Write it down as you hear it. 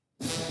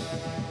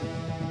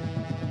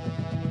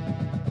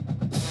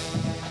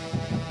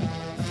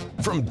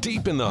From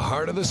deep in the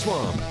heart of the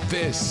swamp,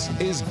 this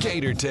is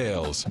Gator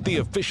Tales, the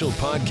official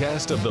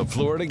podcast of the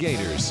Florida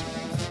Gators.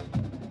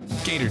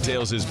 Gator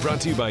Tales is brought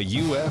to you by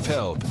UF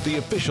Health, the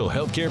official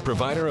healthcare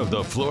provider of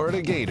the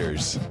Florida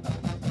Gators.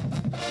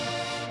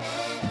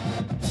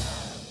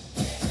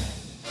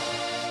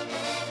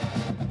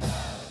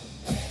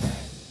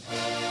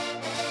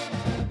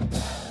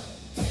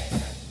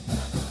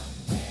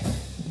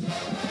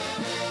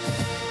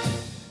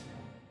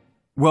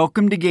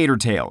 Welcome to Gator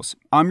Tales.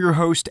 I'm your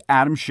host,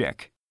 Adam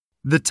Schick.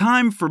 The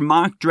time for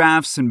mock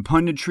drafts and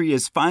punditry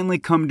has finally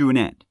come to an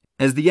end,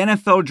 as the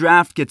NFL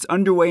draft gets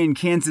underway in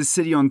Kansas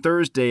City on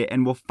Thursday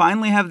and we'll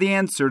finally have the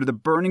answer to the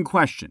burning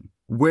question: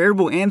 where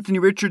will Anthony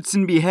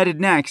Richardson be headed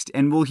next,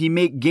 and will he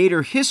make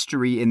Gator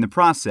history in the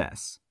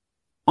process?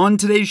 On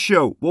today's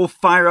show, we'll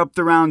fire up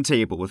the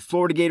Roundtable with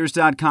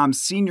FloridaGators.com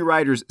senior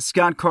writers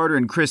Scott Carter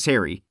and Chris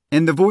Harry,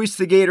 and the voice of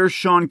the Gators,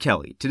 Sean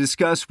Kelly, to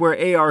discuss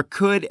where AR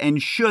could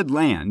and should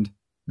land,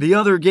 the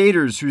other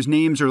Gators whose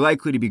names are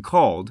likely to be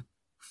called,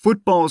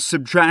 football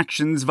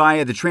subtractions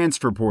via the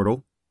transfer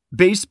portal,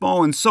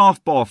 baseball and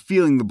softball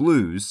feeling the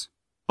blues,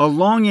 a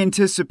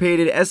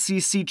long-anticipated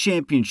SEC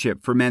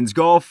championship for men's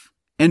golf,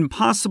 and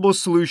possible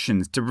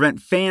solutions to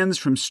prevent fans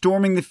from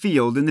storming the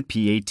field in the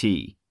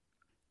PAT.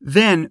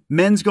 Then,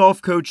 men's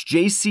golf coach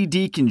J.C.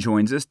 Deacon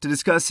joins us to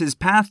discuss his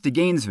path to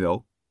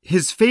Gainesville,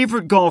 his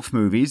favorite golf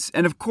movies,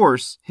 and of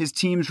course, his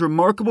team's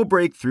remarkable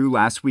breakthrough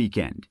last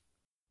weekend.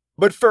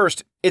 But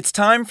first, it's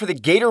time for the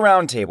Gator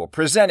Roundtable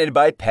presented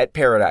by Pet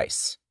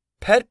Paradise.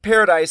 Pet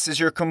Paradise is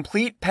your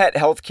complete pet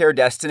healthcare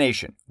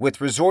destination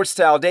with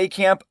resort-style day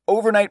camp,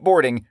 overnight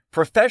boarding,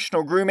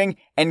 professional grooming,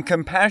 and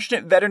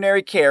compassionate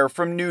veterinary care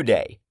from New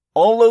Day,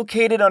 all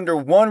located under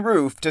one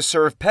roof to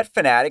serve pet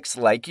fanatics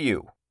like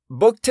you.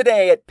 Book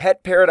today at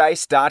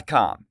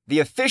PetParadise.com, the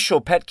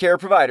official pet care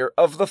provider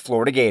of the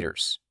Florida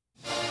Gators.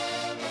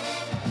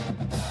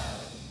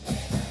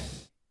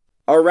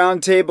 Our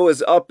roundtable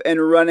is up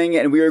and running,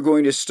 and we are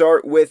going to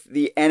start with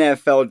the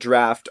NFL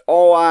draft.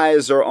 All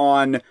eyes are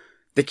on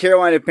the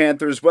Carolina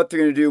Panthers, what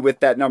they're going to do with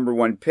that number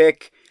one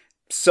pick.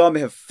 Some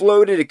have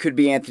floated. It could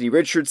be Anthony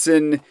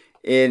Richardson.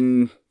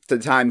 In the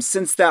time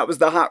since that was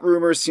the hot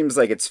rumor, seems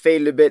like it's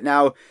faded a bit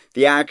now.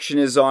 The action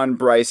is on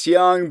Bryce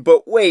Young,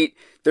 but wait,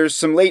 there's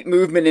some late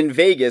movement in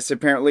Vegas,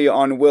 apparently,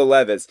 on Will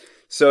Levis.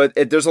 So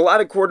there's a lot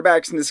of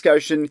quarterbacks in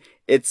discussion.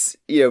 It's,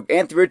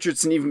 Anthony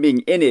Richardson even being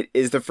in it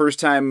is the first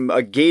time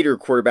a Gator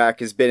quarterback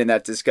has been in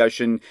that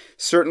discussion,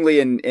 certainly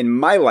in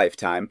my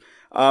lifetime.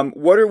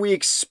 What are we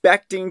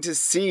expecting to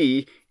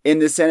see in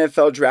this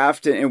NFL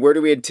draft, and where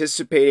do we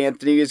anticipate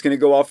Anthony is going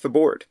to go off the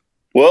board?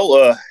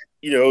 Well,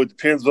 it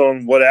depends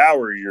on what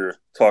hour you're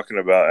talking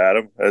about,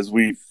 Adam. As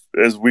we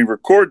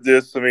record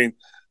this,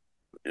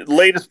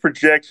 latest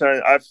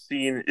projection I've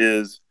seen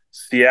is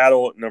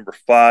Seattle at number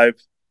 5.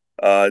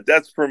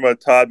 That's from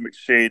Todd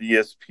McShay at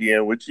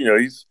ESPN, which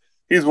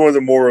he's one of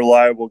the more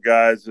reliable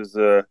guys as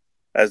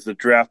the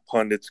draft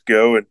pundits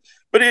go.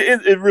 But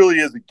it really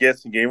is a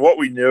guessing game. What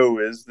we know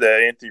is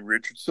that Anthony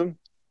Richardson,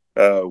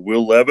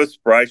 Will Levis,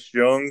 Bryce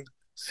Young,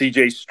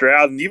 C.J.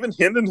 Stroud, and even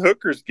Hendon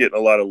Hooker's getting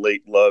a lot of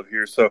late love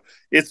here. So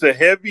it's a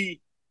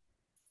heavy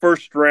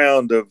first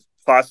round of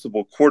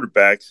possible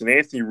quarterbacks. And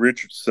Anthony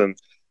Richardson,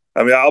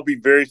 I'll be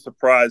very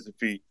surprised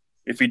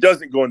if he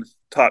doesn't go in the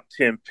top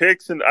 10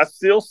 picks. And I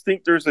still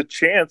think there's a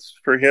chance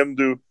for him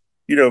to,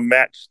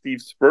 match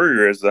Steve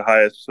Spurrier as the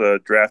highest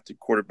drafted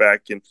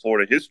quarterback in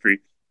Florida history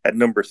at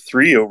number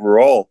 3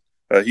 overall.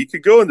 He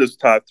could go in those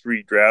top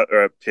 3 draft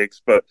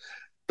picks, but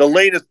the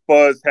latest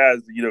buzz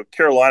has,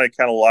 Carolina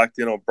kind of locked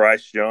in on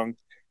Bryce Young,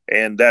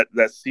 and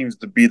that seems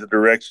to be the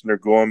direction they're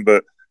going.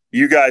 But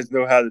you guys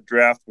know how the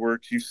draft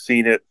works. You've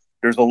seen it.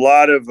 There's a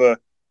lot of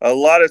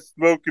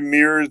smoke and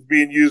mirrors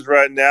being used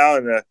right now,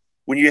 and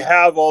when you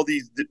have all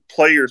these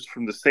players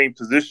from the same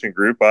position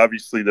group,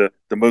 obviously the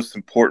most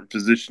important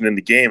position in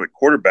the game at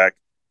quarterback,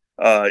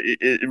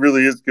 it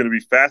really is going to be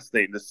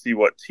fascinating to see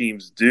what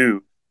teams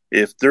do.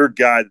 If their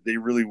guy that they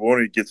really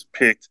wanted gets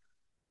picked,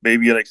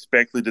 maybe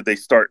unexpectedly, did they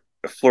start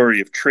a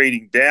flurry of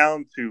trading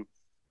down to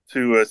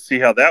see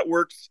how that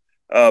works?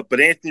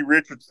 But Anthony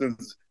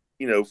Richardson's,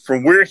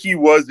 from where he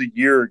was a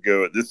year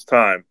ago at this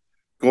time,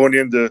 going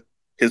into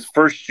his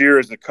first year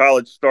as a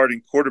college starting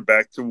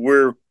quarterback to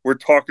where we're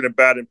talking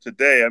about him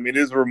today, it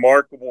is a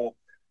remarkable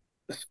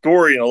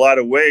story in a lot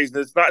of ways.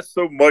 And it's not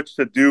so much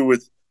to do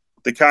with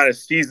the kind of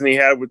season he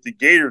had with the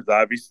Gators,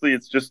 obviously.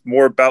 It's just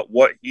more about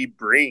what he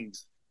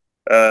brings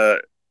to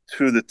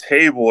the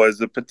table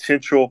as a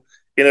potential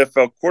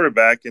NFL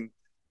quarterback.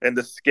 And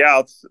the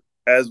scouts,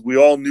 as we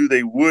all knew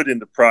they would in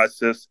the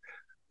process,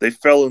 they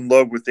fell in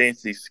love with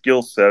Anthony's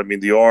skill set.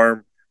 The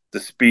arm, the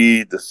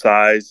speed, the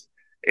size.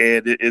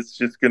 And it's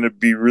just going to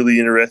be really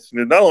interesting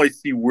to not only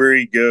see where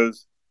he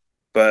goes,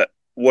 but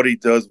what he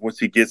does once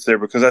he gets there.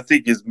 Because I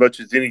think as much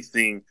as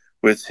anything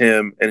with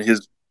him and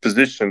his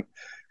position,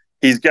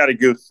 he's got to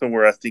go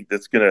somewhere I think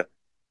that's going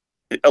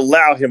to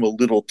allow him a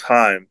little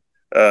time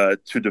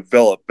to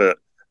develop. But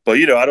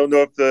I don't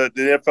know if the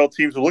NFL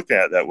teams are looking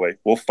at it that way.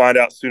 We'll find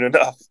out soon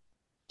enough.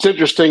 It's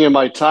interesting. In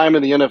my time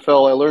in the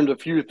NFL, I learned a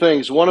few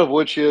things, one of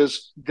which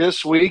is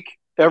this week,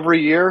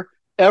 every year,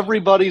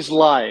 everybody's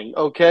lying.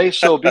 Okay.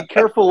 So be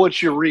careful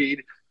what you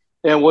read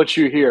and what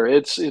you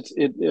hear.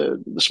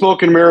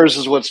 Smoke and mirrors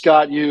is what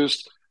Scott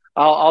used.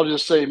 I'll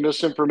just say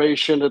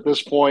misinformation at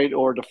this point,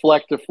 or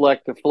deflect.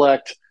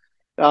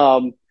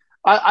 Um,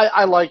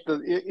 I like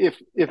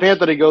if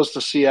Anthony goes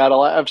to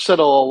Seattle, I've said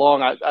all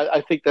along,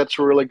 I think that's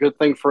a really good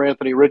thing for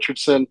Anthony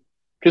Richardson,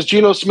 because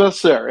Geno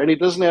Smith's there and he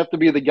doesn't have to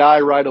be the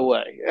guy right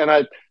away. And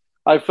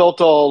I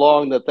felt all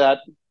along that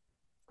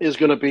is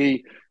going to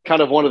be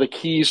kind of one of the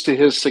keys to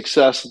his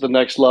success at the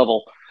next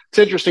level. It's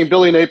interesting.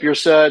 Billy Napier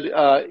said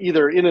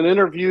either in an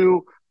interview,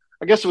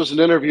 I guess it was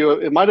an interview,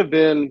 it might have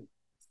been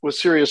with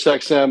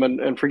SiriusXM,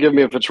 and forgive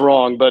me if it's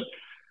wrong, but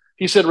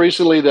he said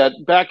recently that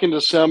back in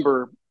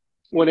December,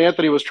 when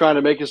Anthony was trying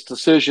to make his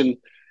decision,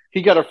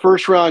 he got a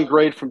first round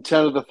grade from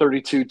 10 of the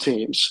 32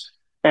 teams.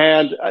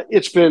 And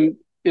it's been,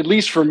 at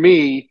least for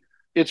me,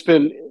 it's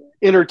been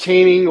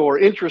entertaining or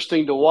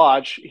interesting to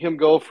watch him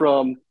go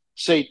from,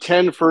 say,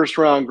 10 first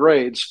round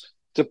grades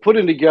to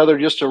putting together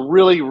just a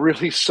really,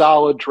 really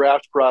solid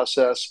draft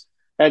process.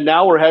 And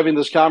now we're having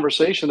this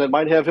conversation that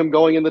might have him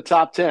going in the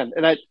top 10.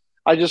 And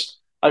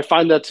I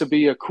find that to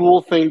be a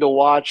cool thing to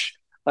watch,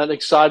 an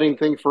exciting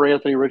thing for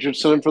Anthony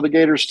Richardson and for the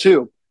Gators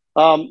too.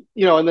 And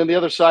then the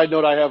other side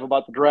note I have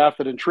about the draft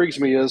that intrigues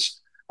me is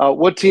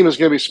what team is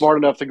going to be smart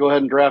enough to go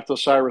ahead and draft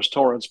Osiris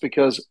Torrance,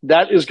 because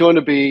that is going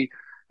to be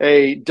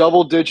a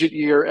double-digit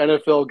year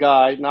NFL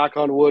guy, knock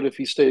on wood, if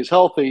he stays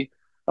healthy.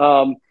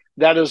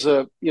 That is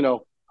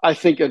I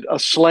think a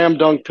slam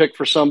dunk pick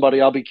for somebody.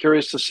 I'll be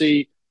curious to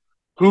see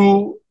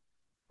who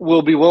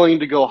will be willing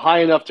to go high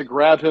enough to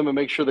grab him and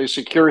make sure they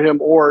secure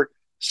him, or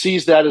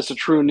sees that as a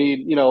true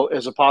need,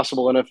 as a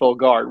possible NFL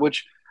guard,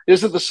 which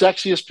isn't the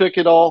sexiest pick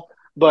at all.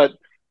 But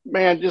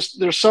man, just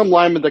there's some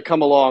linemen that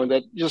come along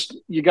that just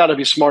you got to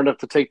be smart enough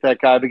to take that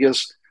guy,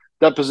 because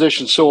that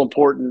position's so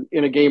important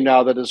in a game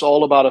now that is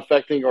all about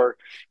affecting or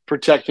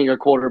protecting a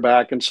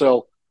quarterback. And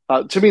so,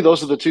 to me,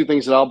 those are the two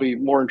things that I'll be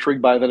more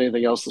intrigued by than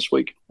anything else this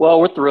week.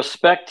 Well, with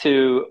respect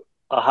to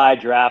a high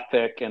draft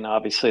pick and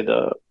obviously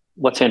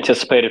what's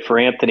anticipated for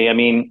Anthony, I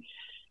mean,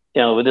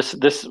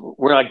 this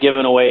we're not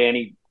giving away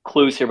any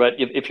clues here, but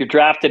if you're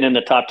drafted in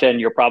the top 10,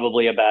 you're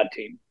probably a bad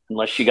team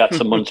unless you got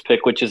someone's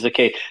pick, which is the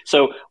case.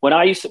 So when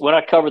I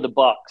covered the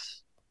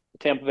Bucks, the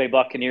Tampa Bay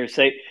Buccaneers,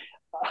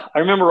 I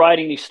remember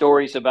writing these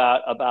stories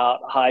about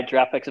high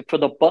draft picks for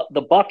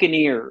the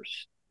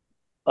Buccaneers.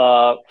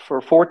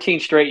 For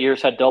 14 straight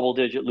years had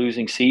double-digit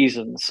losing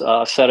seasons,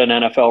 set an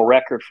NFL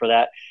record for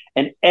that.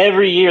 And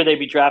every year they'd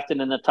be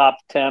drafted in the top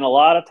 10, a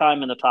lot of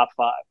time in the top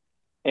 5.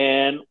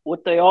 And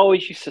what they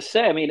always used to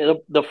say, I mean,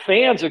 the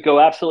fans would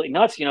go absolutely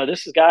nuts.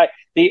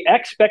 The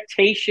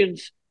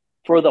expectations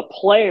for the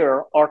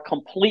player are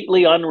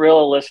completely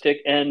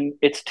unrealistic, and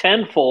it's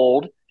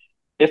tenfold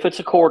if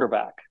it's a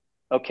quarterback.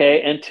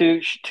 Okay. And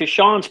to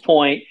Sean's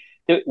point,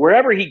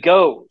 wherever he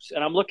goes,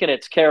 and I'm looking at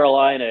it's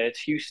Carolina, it's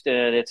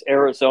Houston, it's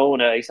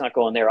Arizona. He's not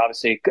going there,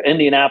 obviously.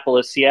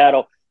 Indianapolis,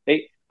 Seattle.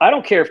 I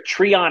don't care if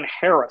Treon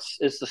Harris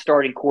is the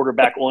starting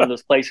quarterback one of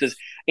those places.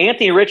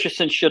 Anthony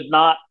Richardson should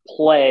not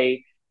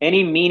play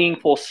any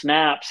meaningful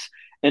snaps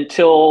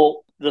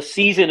until the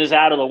season is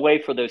out of the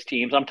way for those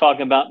teams. I'm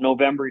talking about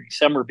November,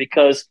 December,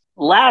 because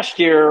last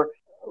year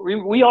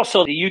we all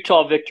saw the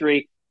Utah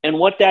victory and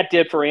what that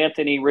did for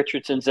Anthony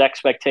Richardson's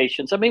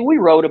expectations. I mean, we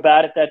wrote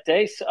about it that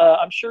day.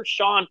 I'm sure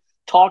Sean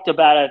talked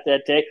about it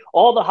that day.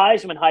 All the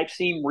Heisman hype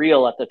seemed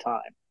real at the time,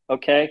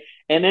 okay?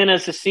 And then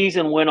as the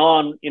season went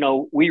on,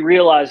 we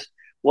realized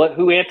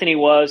who Anthony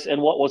was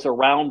and what was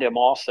around him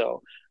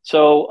also.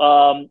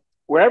 So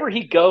wherever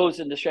he goes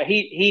in this,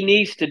 he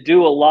needs to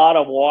do a lot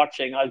of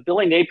watching.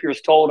 Billy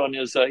Napier's told on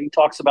his, he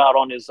talks about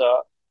on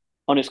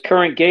his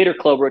current Gator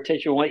Club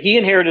rotation. When he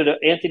inherited,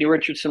 Anthony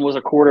Richardson was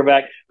a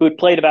quarterback who had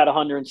played about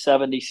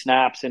 170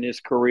 snaps in his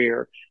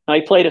career. Now,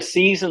 he played a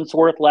season's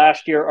worth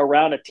last year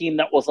around a team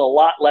that was a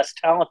lot less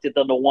talented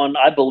than the one,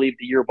 I believe,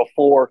 the year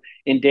before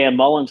in Dan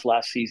Mullen's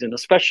last season,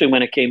 especially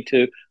when it came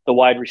to the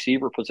wide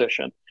receiver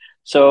position.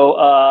 So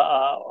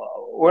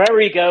wherever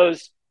he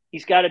goes,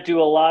 he's got to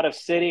do a lot of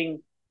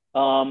sitting,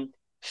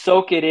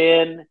 soak it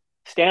in,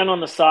 stand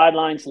on the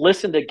sidelines,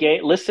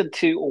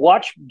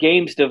 watch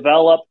games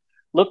develop,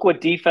 look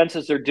what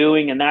defenses are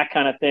doing and that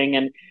kind of thing.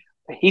 And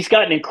he's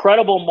gotten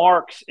incredible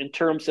marks in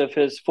terms of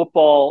his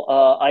football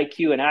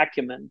IQ and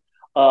acumen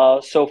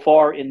so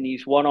far in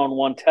these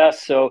one-on-one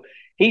tests. So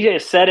he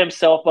has set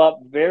himself up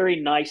very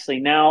nicely.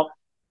 Now,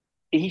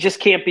 he just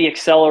can't be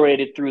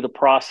accelerated through the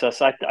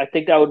process. I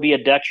think that would be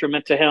a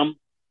detriment to him.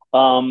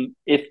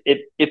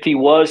 If he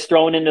was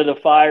thrown into the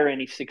fire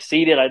and he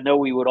succeeded, I know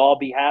we would all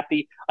be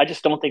happy. I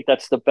just don't think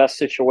that's the best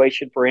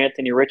situation for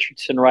Anthony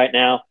Richardson right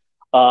now.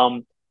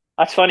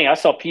 That's funny. I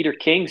saw Peter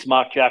King's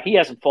mock draft. He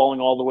hasn't fallen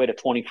all the way to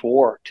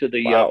 24 to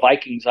the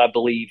Vikings, I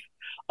believe,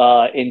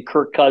 in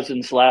Kirk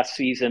Cousins' last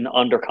season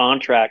under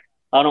contract.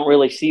 I don't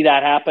really see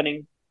that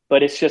happening,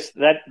 but it's just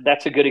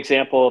that's a good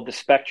example of the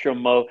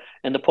spectrum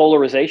and the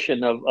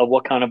polarization of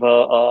what kind of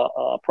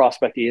a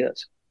prospect he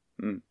is.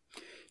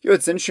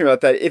 It's interesting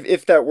about that.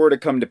 If that were to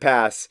come to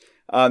pass,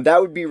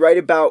 that would be right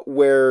about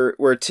where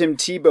Tim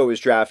Tebow was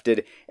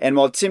drafted. And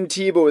while Tim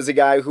Tebow is a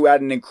guy who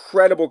had an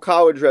incredible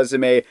college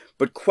resume,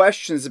 but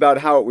questions about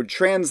how it would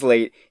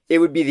translate, it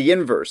would be the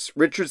inverse.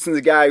 Richardson's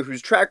a guy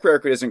whose track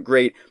record isn't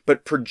great,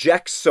 but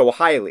projects so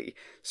highly.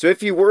 So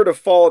if he were to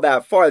fall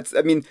that far,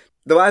 the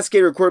last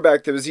Gator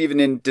quarterback that was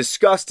even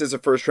discussed as a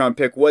first-round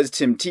pick was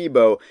Tim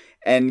Tebow.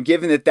 And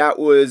given that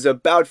was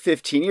about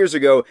 15 years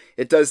ago,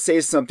 it does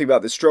say something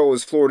about the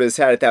struggles Florida has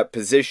had at that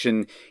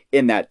position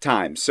in that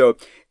time. So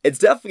it's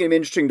definitely going to be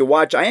interesting to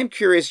watch. I am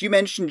curious, you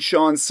mentioned,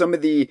 Sean, some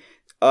of the,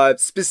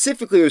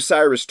 specifically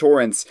O'Cyrus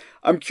Torrence.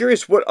 I'm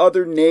curious what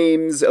other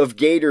names of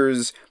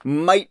Gators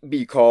might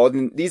be called.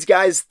 And these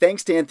guys,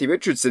 thanks to Anthony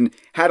Richardson,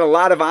 had a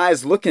lot of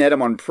eyes looking at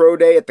him on Pro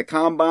Day at the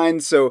Combine.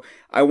 So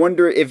I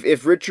wonder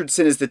if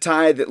Richardson is the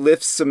tide that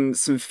lifts some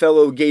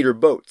fellow Gator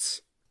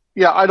boats.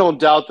 Yeah, I don't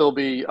doubt there'll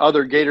be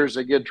other Gators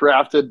that get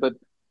drafted, but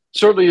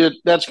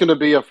certainly that's going to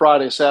be a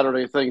Friday,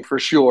 Saturday thing for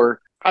sure.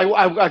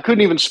 I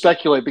couldn't even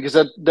speculate because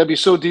that'd be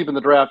so deep in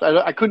the draft.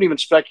 I couldn't even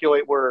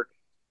speculate where,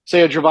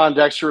 say, a Javon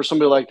Dexter or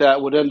somebody like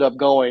that would end up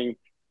going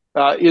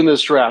in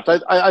this draft.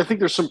 I think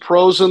there's some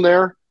pros in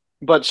there,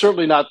 but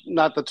certainly not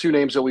the two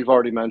names that we've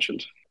already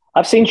mentioned.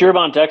 I've seen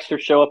Javon Dexter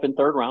show up in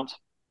third rounds,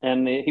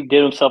 and he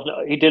did himself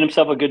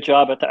a good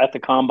job at the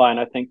Combine,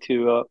 I think,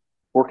 to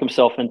work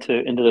himself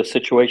into those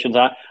situations.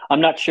 I'm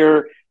not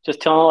sure,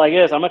 just telling it like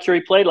it is, I'm not sure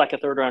he played like a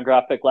third-round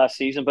draft pick last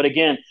season. But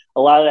again,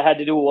 a lot of that had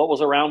to do with what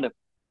was around him.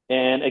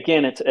 And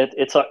again,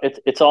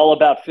 it's all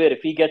about fit.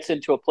 If he gets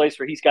into a place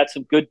where he's got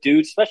some good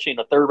dudes, especially in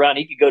the third round,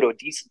 he could go to a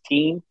decent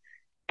team,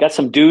 got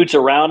some dudes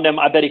around him.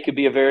 I bet he could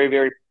be a very,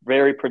 very,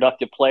 very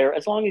productive player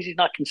as long as he's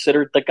not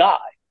considered the guy,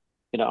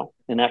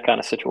 in that kind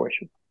of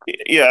situation.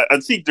 Yeah, I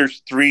think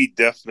there's three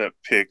definite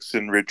picks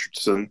in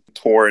Richardson,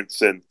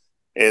 Torrance, and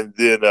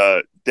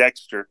then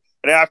Dexter.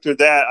 And after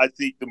that, I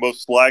think the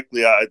most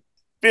likely,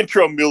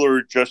 Ventrell Miller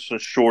or Justin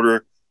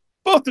Shorter,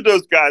 both of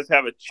those guys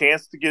have a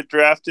chance to get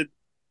drafted.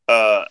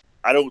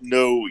 I don't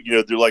know,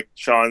 they're like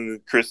Sean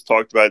and Chris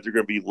talked about, they're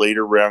going to be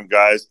later round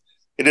guys.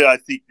 And then I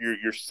think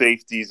your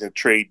safeties and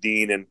Trey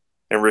Dean and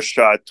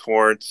Rashad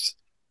Torrance,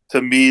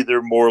 to me,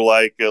 they're more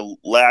like a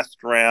last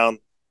round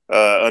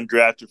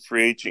undrafted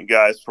free agent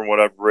guys from what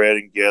I've read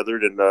and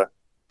gathered. And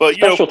but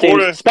special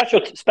Florida,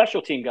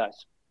 special team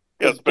guys.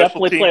 Yeah,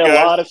 definitely play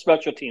a lot of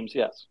special teams.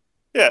 Yes.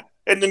 Yeah,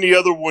 and then the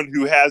other one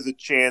who has a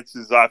chance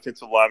is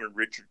offensive lineman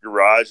Richard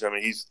Garage. I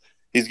mean,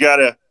 he's got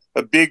a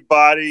big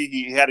body.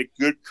 He had a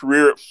good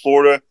career at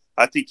Florida.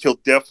 I think he'll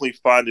definitely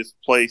find his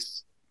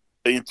place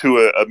into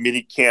a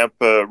mini camp,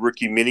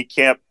 rookie mini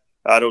camp.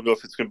 I don't know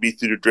if it's going to be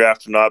through the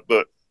draft or not,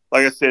 but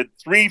like I said,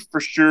 3 for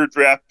sure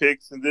draft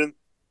picks, and then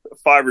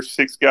 5 or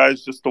 6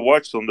 guys just to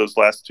watch them those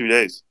last 2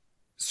 days.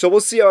 So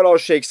we'll see how it all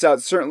shakes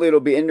out. Certainly it'll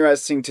be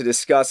interesting to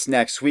discuss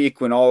next week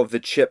when all of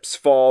the chips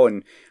fall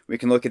and we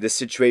can look at the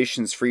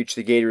situations for each of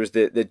the Gators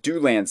that do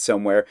land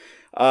somewhere.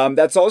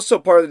 That's also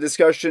part of the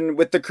discussion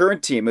with the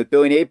current team, with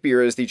Billy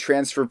Napier, as the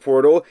transfer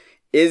portal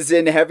is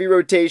in heavy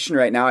rotation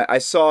right now. I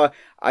saw,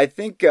 I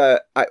think,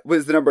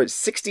 was the number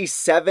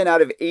 67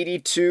 out of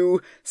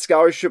 82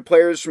 scholarship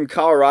players from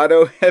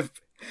Colorado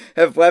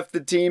have left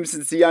the team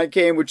since Deacon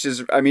came, which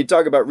is,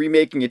 talk about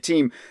remaking a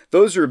team.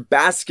 Those are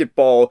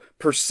basketball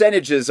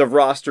percentages of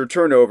roster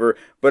turnover,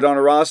 but on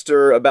a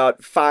roster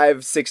about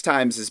 5-6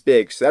 times as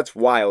big. So that's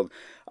wild.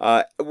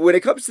 When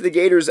it comes to the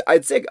Gators,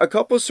 I'd say a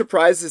couple of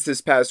surprises this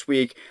past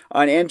week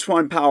on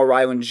Antoine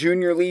Powell-Ryland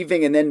Jr.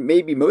 leaving, and then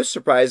maybe most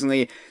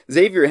surprisingly,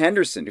 Xavier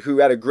Henderson, who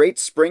had a great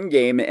spring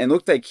game and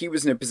looked like he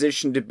was in a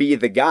position to be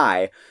the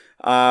guy.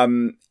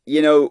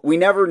 We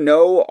never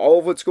know all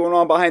of what's going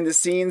on behind the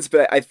scenes,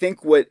 but I think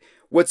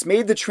what's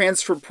made the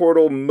transfer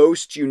portal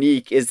most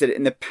unique is that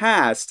in the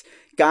past,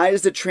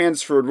 guys that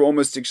transferred were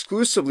almost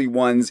exclusively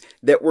ones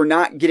that were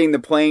not getting the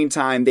playing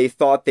time they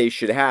thought they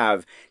should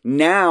have.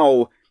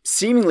 Now,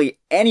 seemingly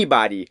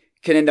anybody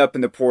can end up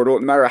in the portal,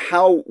 no matter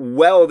how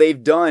well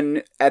they've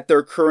done at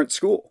their current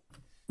school.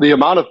 The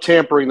amount of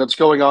tampering that's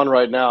going on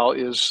right now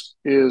is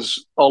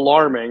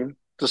alarming,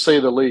 to say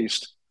the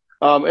least.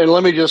 And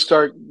let me just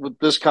start with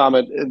this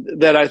comment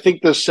that I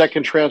think the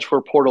second transfer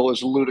portal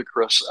is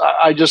ludicrous.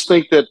 I just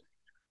think that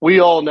we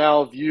all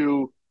now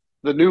view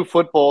the new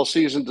football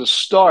season to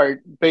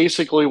start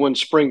basically when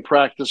spring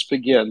practice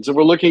begins. And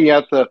we're looking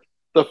at the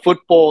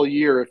football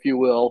year, if you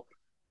will.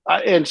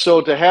 And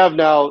so to have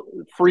now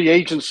free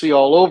agency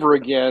all over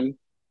again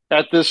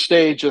at this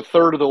stage, a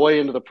third of the way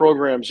into the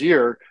program's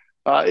year,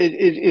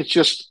 it's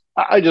just,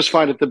 I just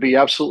find it to be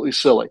absolutely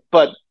silly.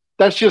 But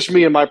that's just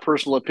me and my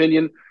personal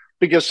opinion,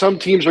 because some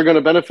teams are going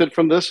to benefit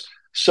from this.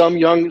 Some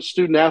young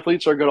student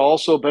athletes are going to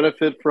also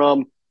benefit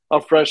from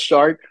a fresh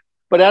start.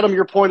 But Adam,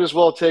 your point is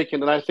well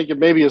taken. And I think it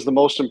maybe is the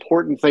most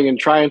important thing in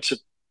trying to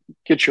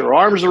get your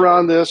arms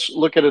around this,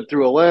 look at it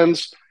through a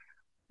lens.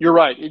 You're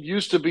right. It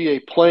used to be a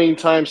playing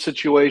time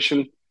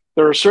situation.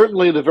 There are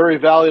certainly the very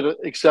valid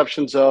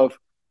exceptions of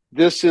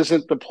this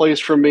isn't the place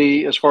for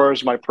me as far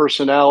as my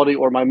personality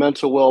or my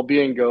mental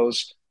well-being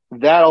goes.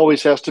 That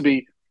always has to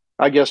be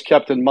I guess,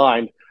 kept in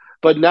mind.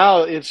 But now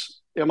it's,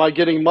 am I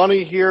getting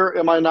money here?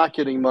 Am I not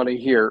getting money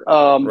here?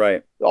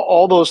 Right.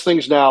 All those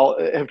things now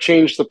have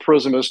changed the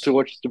prism as to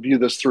which to view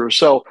this through.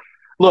 So,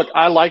 look,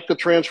 I like the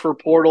transfer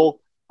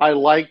portal. I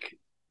like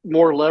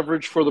more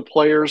leverage for the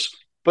players.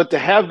 But to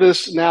have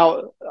this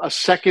now a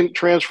second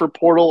transfer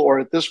portal, or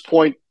at this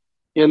point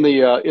in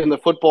the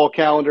football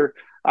calendar,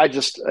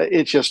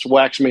 it just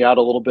whacks me out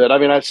a little bit. I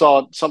mean, I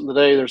saw something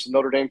today. There's a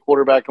Notre Dame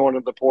quarterback going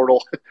into the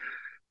portal.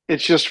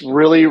 It's just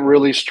really,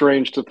 really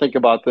strange to think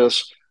about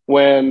this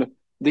when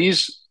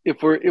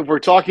if we're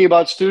talking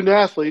about student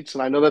athletes,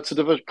 and I know that's a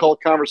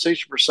difficult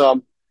conversation for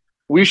some,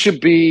 we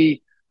should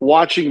be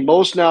watching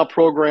most now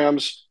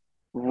programs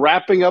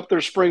wrapping up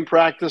their spring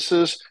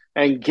practices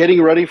and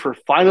getting ready for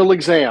final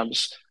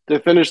exams to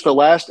finish the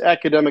last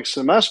academic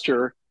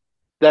semester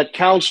that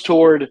counts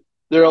toward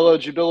their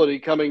eligibility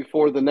coming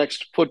for the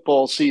next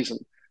football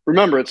season.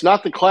 Remember, it's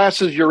not the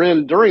classes you're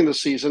in during the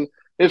season,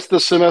 it's the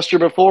semester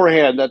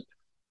beforehand that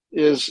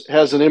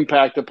has an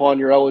impact upon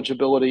your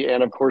eligibility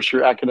and, of course,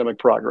 your academic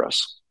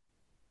progress.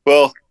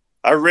 Well,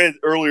 I read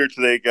earlier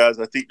today, guys,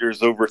 I think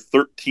there's over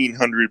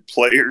 1,300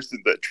 players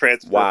in the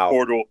transfer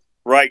portal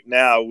right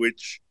now,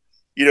 which,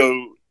 you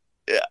know,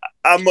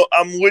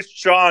 I'm with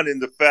Sean in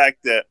the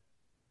fact that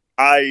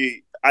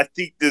I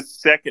think this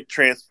second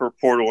transfer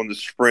portal in the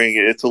spring,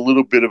 it's a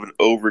little bit of an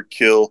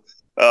overkill.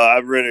 I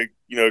read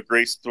a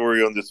great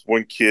story on this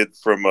one kid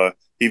from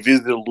he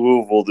visited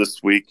Louisville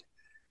this week.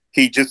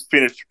 He just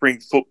finished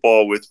spring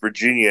football with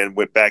Virginia and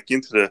went back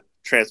into the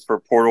transfer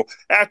portal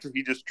after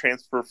he just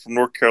transferred from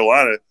North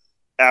Carolina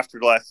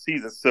after last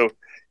season. So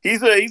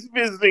he's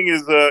visiting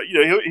his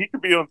he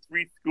could be on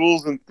 3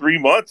 schools in 3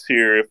 months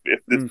here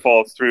if this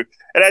falls through.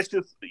 And that's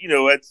just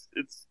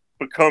it's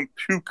become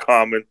too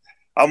common.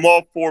 I'm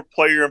all for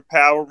player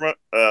empowerment.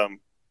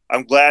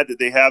 I'm glad that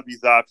they have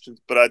these options,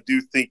 but I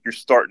do think you're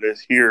starting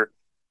to hear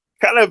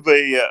kind of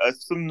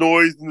some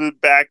noise in the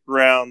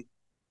background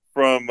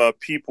from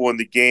people in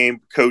the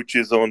game,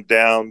 coaches on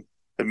down,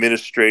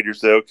 administrators,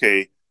 that,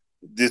 okay,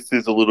 this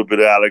is a little bit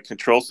out of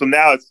control. So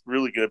now it's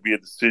really going to be a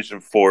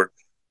decision for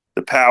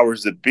the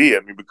powers that be.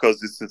 I mean,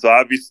 because this is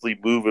obviously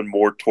moving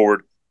more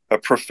toward a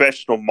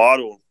professional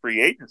model of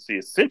free agency,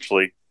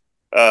 essentially.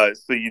 So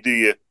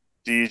do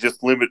you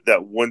just limit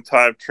that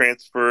one-time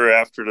transfer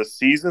after the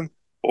season,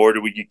 or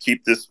do we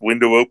keep this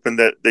window open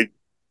that they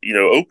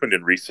opened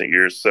in recent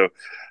years? So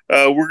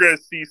we're going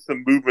to see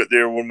some movement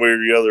there one way or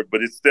the other,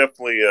 but it's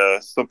definitely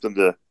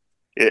something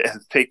it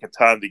has taken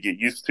time to get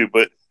used to.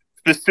 But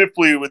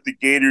specifically with the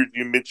Gators,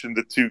 you mentioned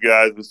the 2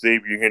 guys with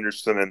Xavier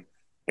Henderson and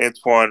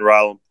Antoine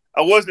Ryland.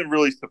 I wasn't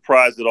really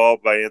surprised at all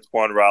by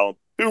Antoine Ryland,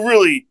 who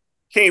really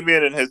came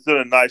in and has done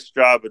a nice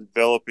job of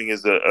developing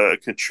as a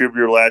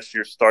contributor last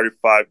year, started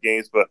 5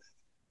 games, but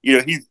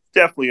he's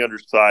definitely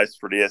undersized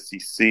for the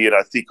SEC, and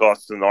I think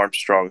Austin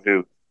Armstrong,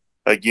 who,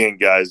 again,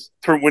 guys,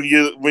 when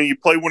you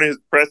play one of his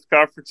press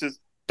conferences,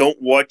 don't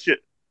watch it.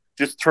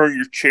 Just turn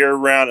your chair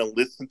around and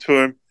listen to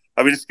him.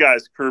 I mean, this guy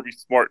is Kirby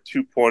Smart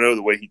 2.0,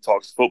 the way he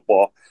talks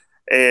football.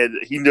 And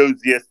he knows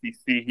the SEC.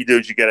 He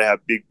knows you got to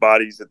have big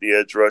bodies at the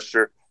edge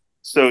rusher.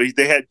 So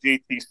they had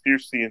J.T.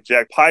 Searcy and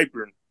Jack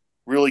Pyburn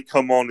really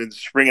come on in the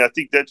spring. I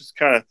think that just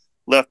kind of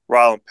left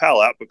Ryland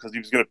Powell out because he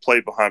was going to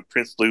play behind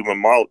Prince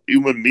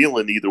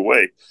Umanmielen either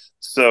way.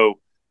 So,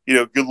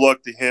 good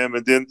luck to him.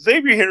 And then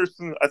Xavier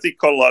Henderson, I think,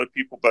 caught a lot of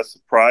people by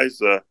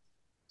surprise.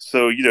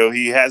 So,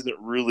 he hasn't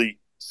really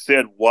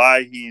said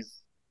why he's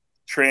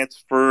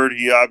transferred.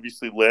 He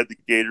obviously led the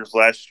Gators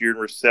last year in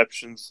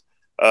receptions.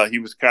 He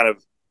was kind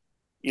of,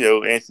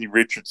 Anthony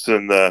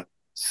Richardson, the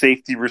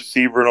safety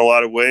receiver in a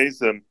lot of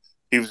ways, and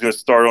he was going to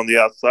start on the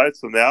outside.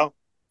 So now,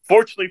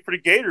 fortunately for the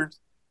Gators,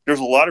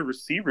 there's a lot of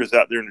receivers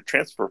out there in the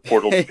transfer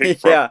portal to pick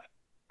from.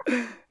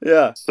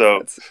 Yeah.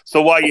 So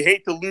while you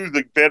hate to lose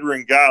a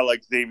veteran guy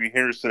like Xavier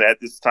Henderson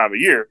at this time of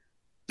year,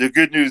 the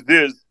good news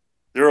is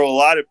there are a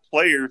lot of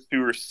players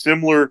who are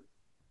similar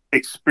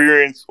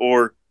experience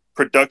or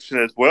production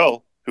as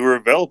well who are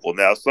available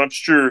now. So I'm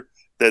sure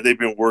that they've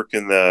been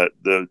working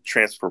the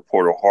transfer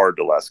portal hard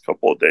the last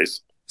couple of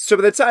days. So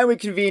by the time we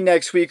convene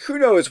next week, who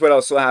knows what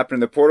else will happen in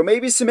the portal?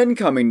 Maybe some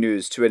incoming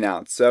news to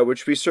announce,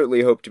 which we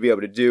certainly hope to be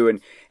able to do,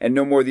 and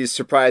no more of these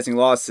surprising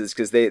losses,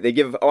 because they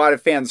give a lot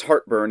of fans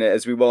heartburn,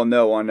 as we well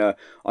know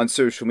on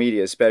social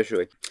media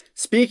especially.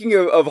 Speaking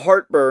of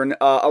heartburn,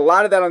 a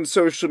lot of that on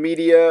social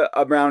media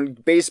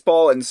around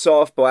baseball and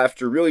softball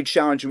after really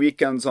challenging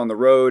weekends on the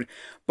road.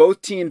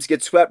 Both teams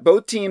get swept.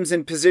 Both teams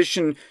in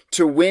position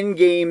to win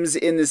games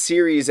in the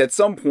series at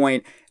some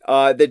point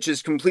that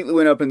just completely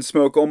went up in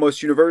smoke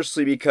almost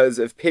universally because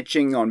of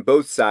pitching on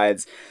both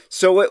sides.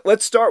 So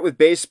let's start with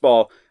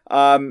baseball.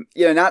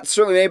 Not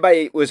certainly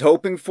anybody was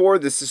hoping for.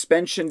 The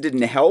suspension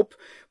didn't help.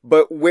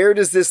 But where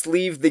does this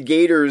leave the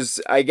Gators,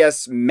 I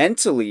guess,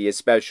 mentally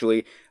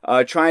especially,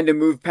 trying to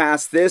move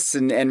past this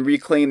and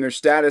reclaim their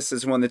status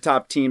as one of the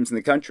top teams in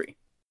the country?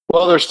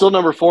 Well, they're still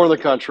number 4 in the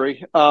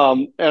country.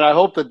 And I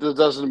hope that this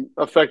doesn't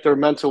affect their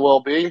mental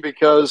well-being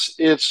because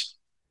it's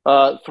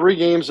 3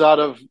 games out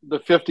of the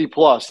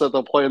 50-plus that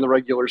they'll play in the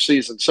regular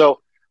season.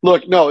 So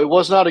Look, no, it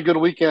was not a good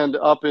weekend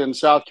up in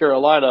South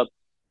Carolina.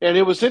 And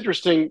it was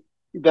interesting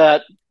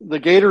that the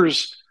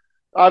Gators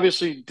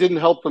obviously didn't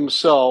help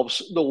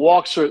themselves. The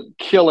walks are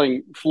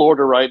killing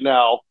Florida right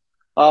now.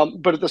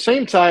 But at the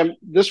same time,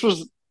 this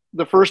was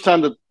the first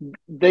time that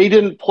they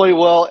didn't play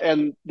well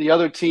and the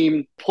other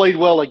team played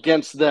well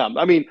against them.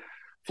 I mean,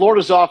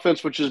 Florida's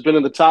offense, which has been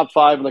in the top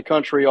 5 in the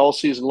country all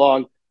season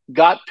long,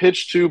 got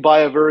pitched to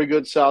by a very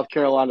good South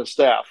Carolina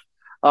staff.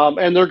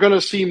 And they're going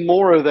to see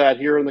more of that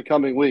here in the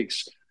coming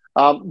weeks.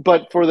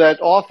 But for that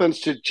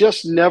offense to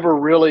just never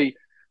really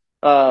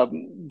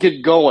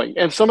get going.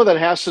 And some of that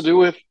has to do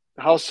with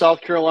how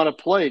South Carolina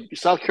played.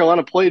 South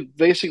Carolina played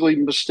basically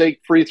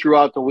mistake-free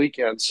throughout the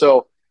weekend.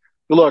 So,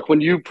 look,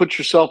 when you put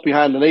yourself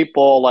behind an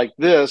 8-ball like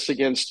this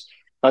against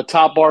a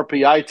top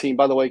RPI team,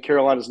 by the way,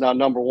 Carolina is now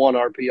number 1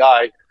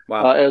 RPI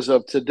as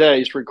of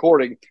today's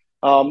recording,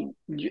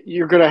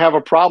 you're going to have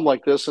a problem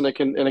like this, and it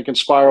can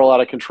spiral out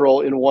of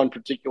control in one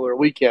particular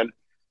weekend.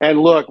 And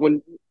look,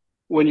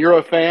 when you're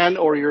a fan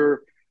or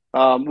you're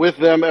with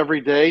them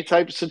every day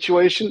type of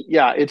situation,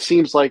 yeah, it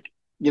seems like,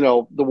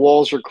 the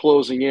walls are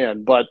closing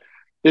in. But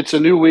it's a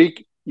new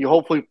week. You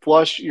hopefully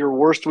flush your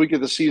worst week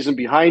of the season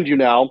behind you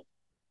now,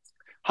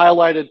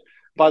 highlighted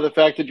by the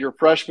fact that your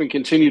freshmen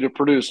continue to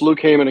produce. Luke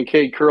Heyman and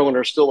Cade Curlin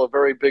are still a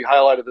very big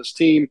highlight of this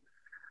team.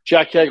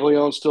 Jack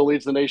Caglione still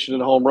leads the nation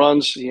in home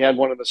runs. He had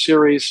one in the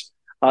series.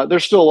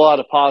 There's still a lot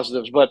of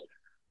positives. But,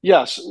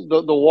 yes,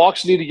 the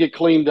walks need to get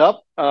cleaned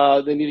up.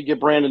 They need to get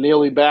Brandon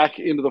Neely back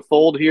into the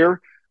fold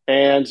here.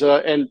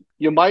 And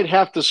you might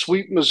have to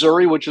sweep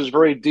Missouri, which is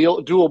very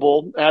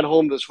doable at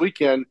home this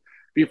weekend,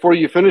 before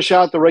you finish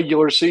out the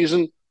regular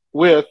season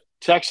with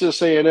Texas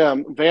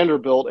A&M,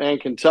 Vanderbilt, and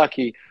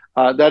Kentucky.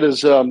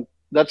 That's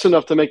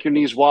enough to make your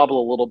knees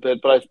wobble a little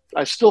bit. But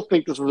I still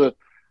think this was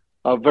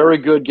a very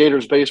good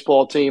Gators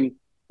baseball team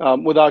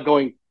without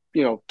going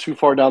too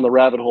far down the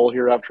rabbit hole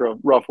here after a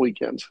rough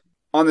weekend.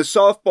 On the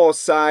softball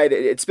side,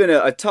 it's been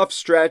a tough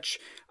stretch.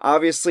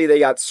 Obviously, they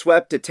got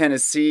swept at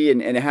Tennessee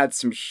and had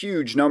some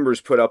huge numbers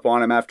put up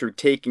on them after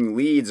taking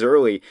leads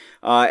early,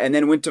 and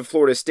then went to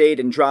Florida State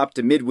and dropped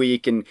to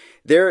midweek. And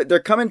they're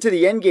coming to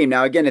the end game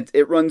now. Again,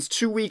 it runs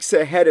 2 weeks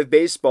ahead of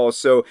baseball,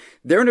 so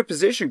they're in a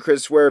position,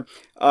 Chris, where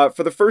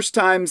for the first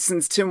time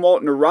since Tim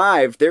Walton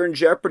arrived, they're in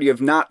jeopardy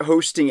of not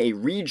hosting a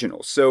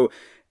regional. So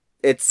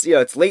it's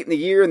late in the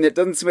year, and it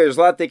doesn't seem like there's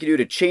a lot they can do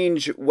to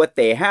change what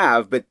they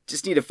have, but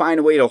just need to find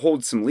a way to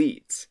hold some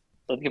leads.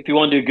 If you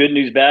want to do good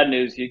news, bad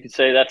news, you could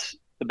say that's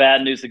the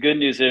bad news. The good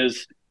news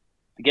is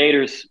the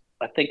Gators,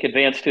 I think,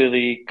 advanced to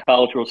the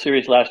College World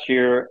Series last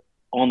year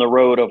on the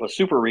road of a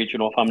super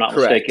regional, if I'm not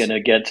mistaken,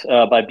 against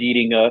by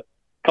beating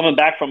coming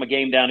back from a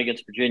game down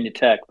against Virginia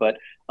Tech. But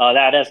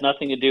that has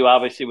nothing to do,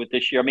 obviously, with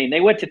this year. I mean,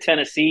 they went to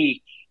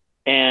Tennessee,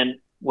 and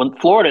when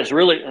Florida has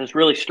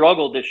really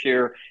struggled this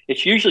year,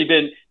 it's usually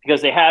been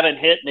because they haven't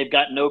hit and they've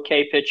gotten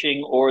okay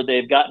pitching, or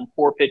they've gotten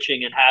poor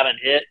pitching and haven't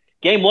hit.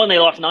 Game 1, they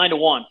lost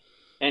 9-1.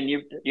 And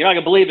you're not going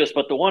to believe this,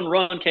 but the one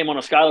run came on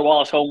a Skylar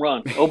Wallace home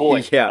run. Oh,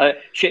 boy. Yeah.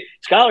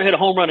 Skylar hit a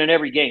home run in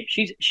every game.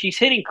 She's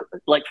hitting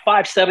like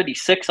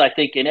 576, I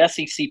think, in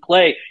SEC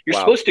play. You're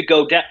supposed to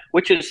go down,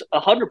 which is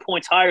 100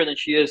 points higher than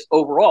she is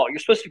overall. You're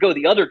supposed to go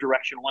the other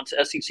direction once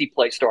SEC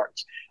play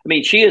starts. I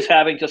mean, she is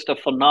having just a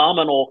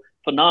phenomenal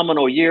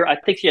year. I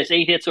think she has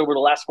 8 hits over the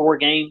last 4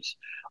 games.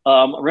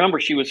 Remember,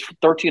 she was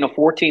 13 of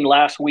 14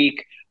 last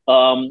week.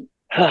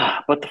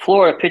 But the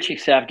Florida pitching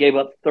staff gave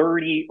up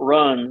 30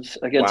 runs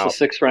against the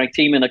 6th-ranked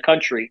team in the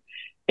country.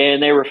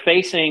 And they were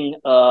facing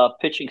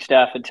pitching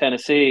staff in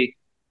Tennessee,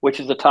 which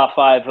is the top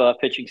 5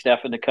 pitching staff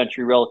in the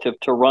country relative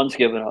to runs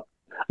given up.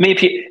 I mean,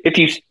 if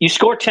you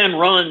score 10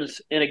 runs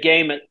in a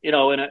game, in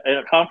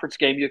a conference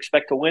game, you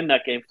expect to win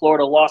that game.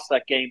 Florida lost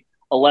that game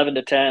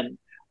 11-10.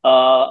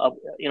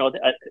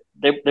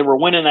 They were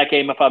winning that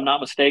game, if I'm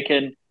not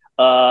mistaken,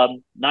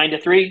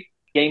 9-3.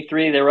 Game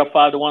 3, they were up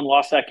 5-1,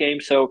 lost that game.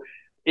 So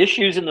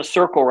issues in the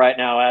circle right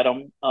now,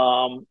 Adam.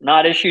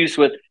 Not issues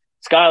with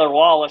Skylar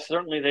Wallace.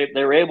 Certainly,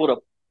 they were able to.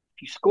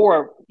 If you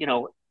score,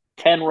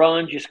 10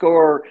 runs, you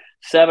score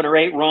 7 or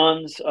 8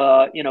 runs.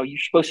 You're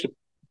supposed to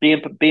be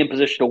in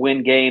position to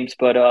win games,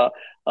 but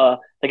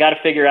they got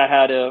to figure out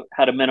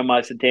how to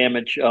minimize the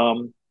damage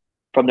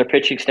from their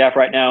pitching staff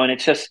right now. And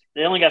it's just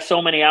they only got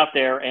so many out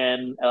there,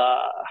 and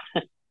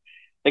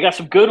they got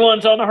some good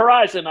ones on the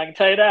horizon. I can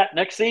tell you that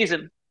next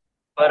season.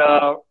 But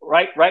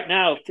right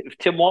now, if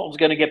Tim Walton's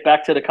going to get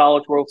back to the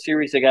College World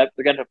Series, they're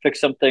going to fix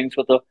some things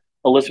with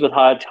Elizabeth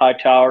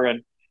Hightower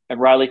and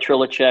Riley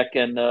Trilicek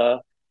and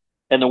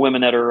the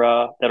women that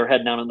are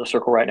heading down in the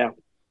circle right now.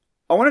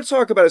 I want to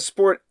talk about a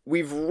sport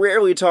we've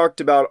rarely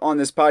talked about on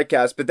this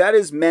podcast, but that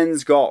is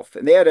men's golf.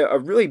 And they had a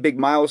really big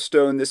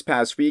milestone this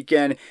past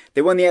weekend.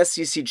 They won the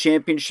SEC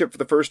championship for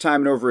the first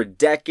time in over a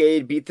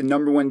decade, beat the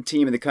number 1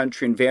 team in the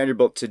country in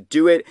Vanderbilt to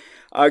do it.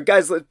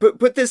 Guys, let's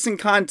put this in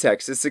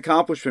context, this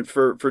accomplishment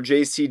for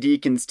J.C.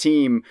 Deacon's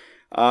team,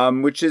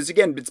 which is,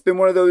 again, it's been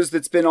one of those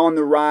that's been on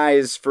the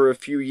rise for a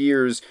few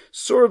years,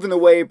 sort of in the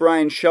way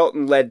Brian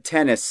Shelton led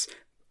tennis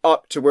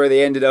up to where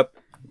they ended up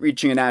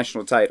reaching a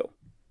national title.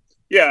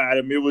 Yeah,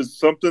 Adam, it was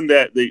something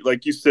that they,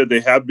 like you said, they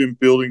have been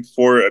building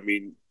for. I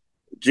mean,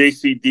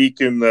 J.C.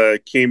 Deacon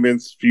came in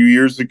a few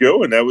years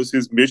ago, and that was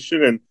his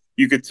mission. And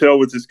you could tell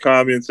with his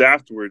comments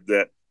afterward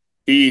that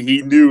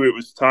he knew it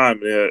was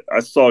time.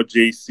 I saw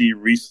J.C.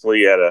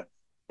 recently at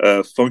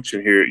a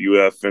function here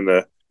at UF, and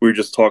we were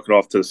just talking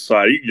off to the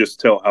side. You can just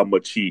tell how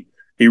much he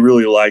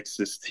really likes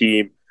this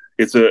team.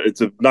 It's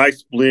a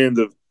nice blend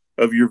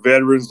of your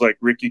veterans like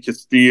Ricky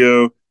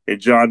Castillo and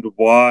John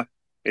Dubois,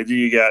 and then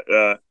you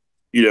got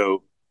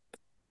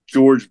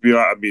George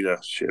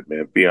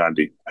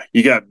Biondi.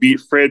 You got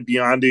Fred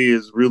Biondi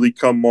has really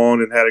come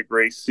on and had a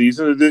great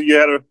season, and then you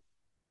had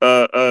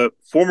a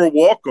former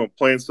walk-on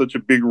playing such a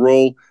big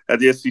role at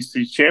the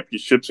SEC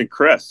championships in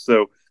Crest.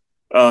 So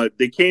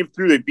they came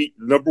through. They beat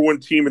the number one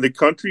team in the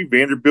country,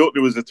 Vanderbilt.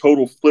 It was a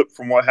total flip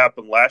from what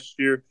happened last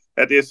year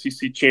at the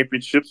SEC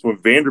championships when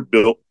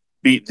Vanderbilt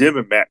beat them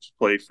in match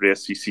play for the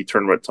SEC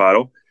tournament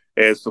title.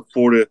 As the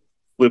Florida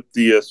flipped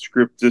the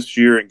script this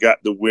year and got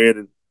the win.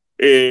 And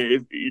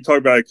if you talk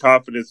about a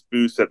confidence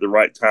boost at the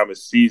right time of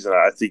season,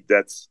 I think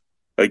that's,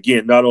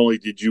 again, not only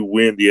did you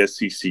win the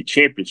SEC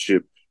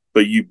championship,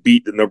 but you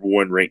beat the number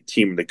one ranked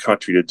team in the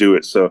country to do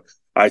it. So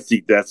I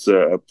think that's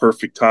a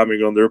perfect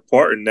timing on their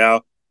part. And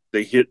now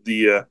they hit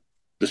the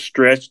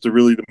stretch, the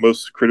really the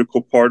most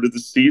critical part of the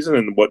season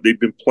and what they've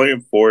been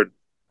playing for.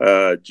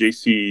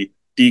 J.C.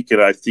 Deacon,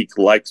 I think,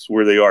 likes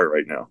where they are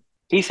right now.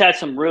 He's had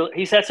some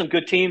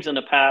good teams in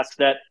the past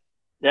that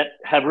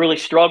have really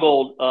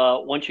struggled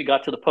once you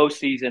got to the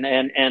postseason,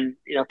 and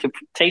to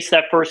taste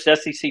that first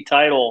SEC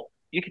title,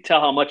 you could tell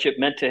how much it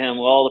meant to him.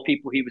 With all the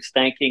people he was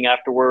thanking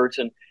afterwards,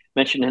 and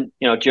mentioning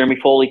Jeremy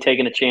Foley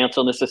taking a chance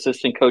on this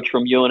assistant coach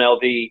from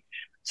UNLV.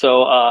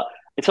 So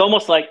it's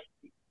almost like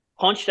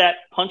punch that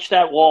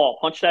wall,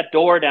 punch that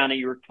door down that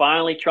you were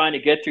finally trying to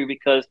get through,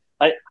 because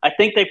I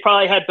think they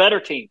probably had better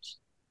teams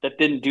that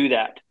didn't do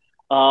that.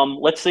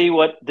 Let's see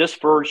what this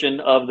version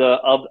of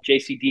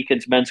JC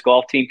Deacon's men's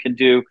golf team can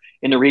do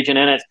in the region.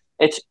 And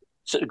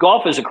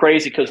golf is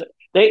crazy because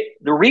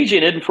the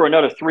region isn't for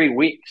another 3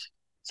 weeks.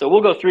 So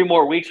we'll go 3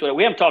 more weeks.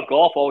 We haven't talked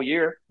golf all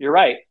year. You're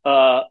right.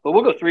 But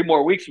we'll go 3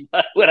 more weeks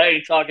without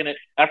even talking it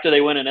after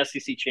they win an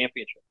SEC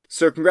championship.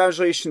 So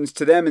congratulations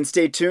to them, and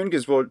stay tuned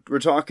because we're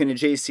talking to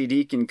JC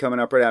Deacon coming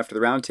up right after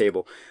the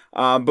roundtable.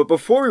 But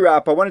before we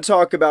wrap, I want to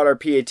talk about our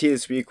PAT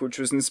this week, which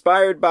was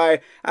inspired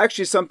by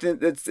actually something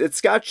that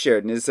Scott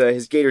shared in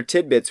his Gator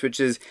Tidbits,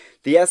 which is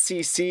the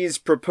SEC's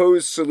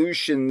proposed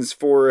solutions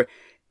for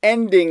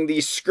ending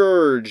the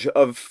scourge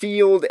of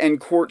field and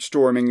court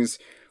stormings.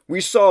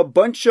 We saw a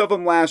bunch of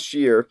them last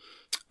year.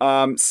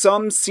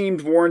 Some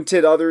seemed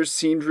warranted, others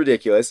seemed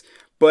ridiculous,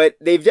 but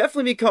they've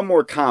definitely become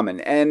more common.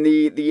 And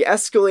the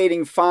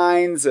escalating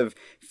fines of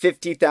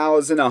 $50,000,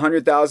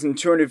 $100,000,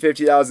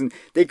 $250,000,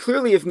 they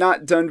clearly have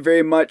not done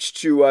very much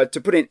to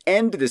put an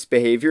end to this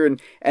behavior.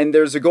 And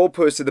there's a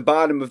goalpost at the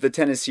bottom of the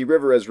Tennessee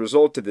River as a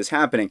result of this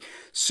happening.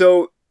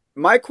 So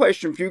my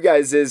question for you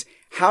guys is,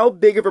 how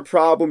big of a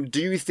problem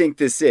do you think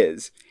this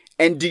is?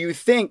 And do you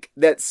think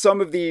that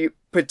some of the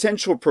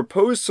potential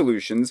proposed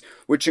solutions,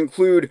 which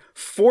include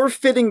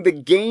forfeiting the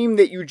game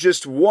that you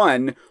just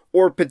won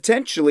or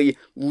potentially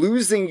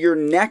losing your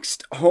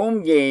next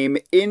home game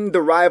in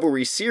the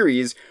rivalry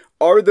series,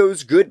 are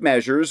those good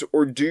measures,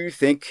 or do you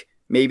think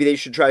maybe they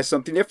should try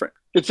something different?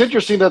 It's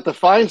interesting that the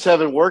fines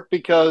haven't worked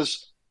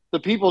because the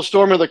people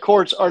storming the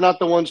courts are not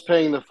the ones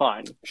paying the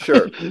fine.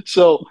 Sure.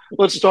 So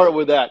let's start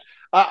with that.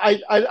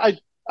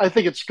 I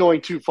think it's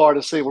going too far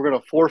to say we're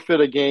going to forfeit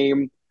a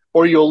game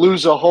or you'll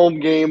lose a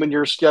home game in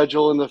your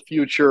schedule in the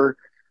future.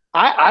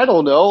 I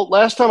don't know.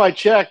 Last time I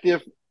checked,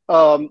 if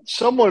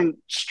someone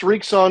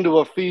streaks onto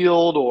a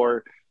field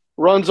or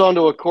runs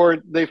onto a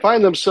court, they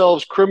find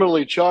themselves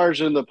criminally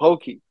charged in the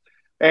pokey.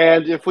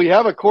 And if we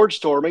have a court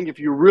storming, if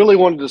you really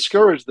want to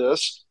discourage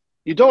this,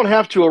 you don't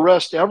have to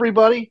arrest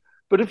everybody.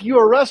 But if you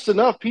arrest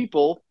enough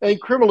people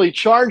and criminally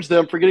charge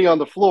them for getting on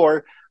the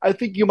floor, I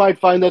think you might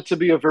find that to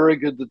be a very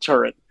good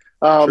deterrent.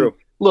 True.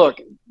 Look,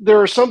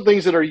 there are some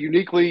things that are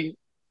uniquely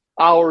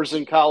ours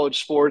in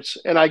college sports,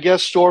 and I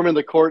guess storming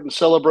the court and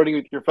celebrating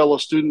with your fellow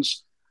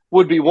students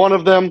would be one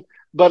of them.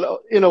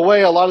 But in a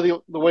way, a lot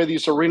of the way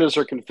these arenas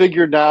are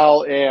configured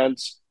now and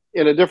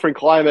in a different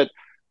climate,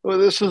 well,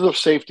 this is a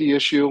safety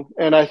issue,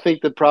 and I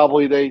think that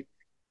probably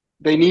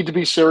they need to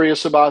be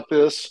serious about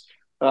this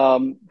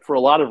for a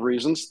lot of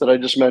reasons that I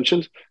just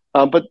mentioned.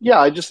 But yeah,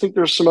 I just think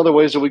there's some other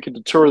ways that we could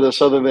deter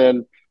this other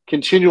than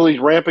continually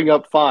ramping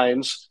up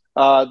fines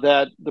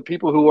that the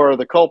people who are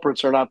the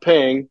culprits are not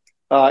paying,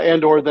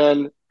 and or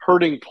then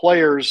hurting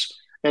players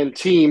and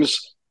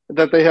teams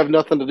that they have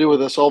nothing to do with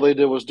this. All they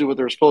did was do what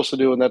they're supposed to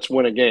do, and that's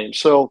win a game.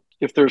 So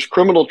if there's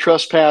criminal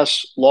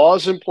trespass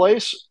laws in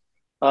place,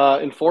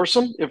 enforce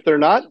them. If they're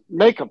not,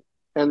 make them.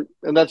 And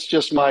that's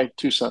just my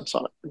 2 cents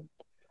on it.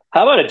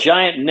 How about a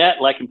giant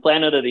net like in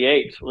Planet of the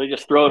Apes, where they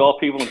just throw it all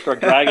people and start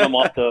dragging them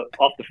off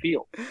the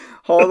field?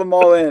 Haul them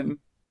all in.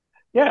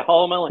 Yeah,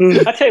 haul them all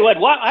in. I tell you what,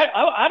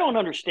 I don't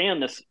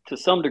understand this to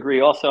some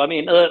degree also. I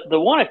mean, the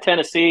one at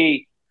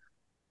Tennessee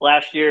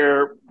last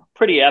year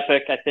pretty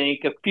epic. I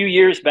think a few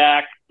years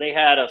back they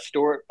had a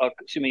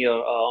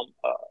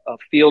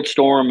field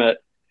storm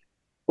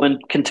when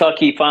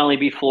Kentucky finally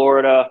beat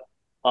Florida.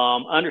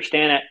 I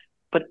understand that,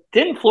 but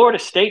didn't Florida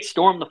State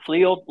storm the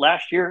field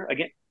last year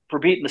again for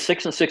beating the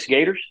 6-6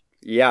 Gators?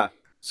 Yeah.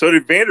 So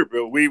did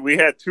Vanderbilt. We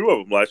had 2 of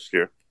them last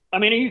year. I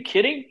mean, are you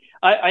kidding?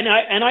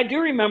 I do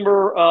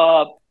remember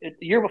the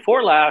year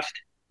before last,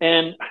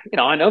 and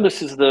I know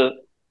this is the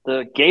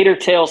Gator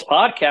Tales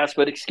podcast,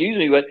 but excuse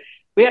me, but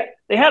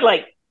they had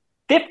like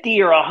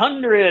 50 or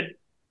 100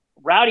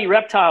 rowdy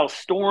reptiles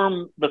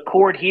storm the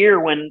court here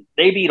when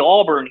they beat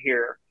Auburn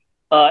here.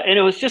 And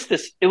it was just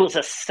it was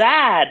a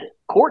sad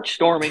court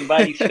storming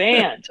by these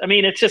fans. I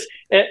mean, this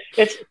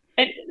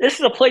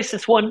is a place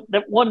that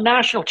won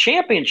national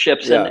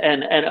championships. Yeah.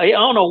 And I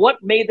don't know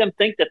what made them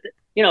think that,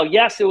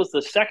 yes, it was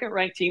the second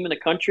ranked team in the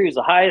country. It was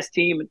the highest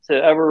team to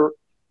ever,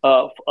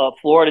 a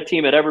Florida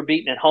team had ever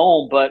beaten at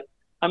home. But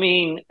I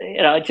mean,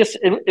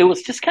 it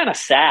was just kind of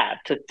sad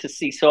to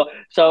see. So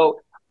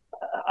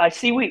I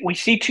see we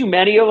see too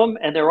many of them,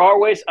 and there are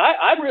ways.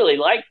 I really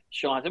like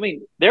Sean's. I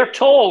mean, they're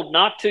told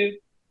not to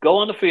go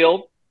on the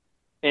field,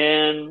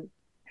 and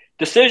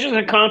decisions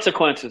and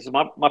consequences.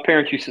 My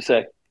parents used to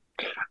say.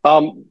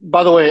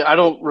 By the way, I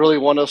don't really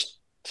want us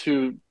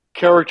to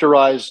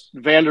characterize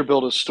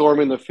Vanderbilt as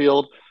storming the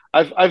field.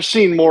 I've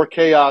seen more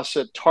chaos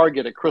at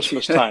Target at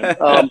Christmas time.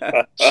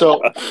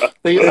 So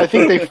I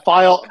think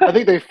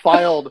they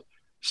filed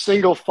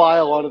single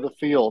file onto the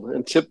field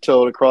and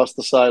tiptoed across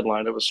the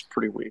sideline. It was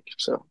pretty weak.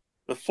 So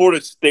the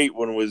Florida State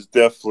one was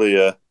definitely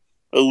a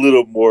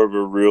little more of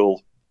a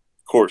real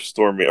court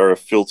storm or a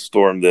field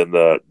storm than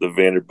the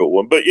Vanderbilt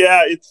one. But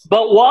yeah,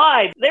 But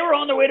why? They were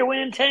on their way to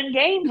winning 10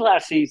 games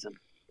last season.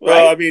 Right?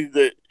 Well, I mean,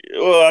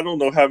 I don't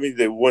know how many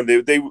they won.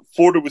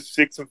 Florida was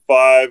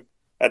 6-5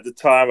 at the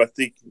time. I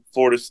think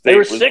Florida State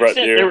was right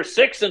there. They were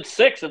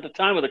 6-6 at the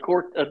time of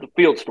the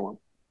field storm.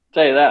 I'll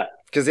tell you that.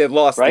 Because they had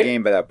lost the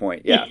game by that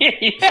point. Yeah.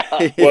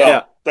 Yeah.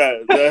 Well,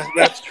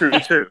 that's true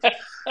too.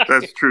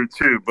 That's true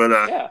too.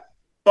 But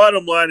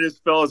bottom line is,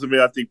 fellas, I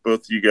mean, I think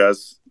both you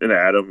guys and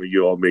Adam,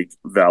 you all make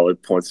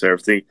valid points and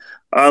everything.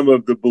 I'm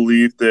of the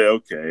belief that,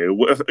 okay,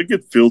 a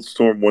good field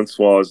storm once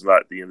in a while is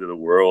not the end of the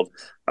world.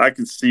 I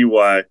can see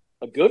why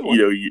a good one.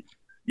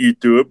 You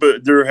do it,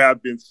 but there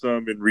have been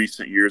some in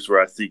recent years where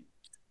I think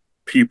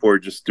people are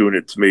just doing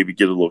it to maybe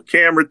get a little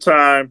camera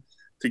time,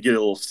 to get a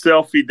little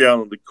selfie down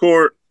on the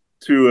court,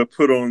 to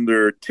put on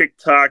their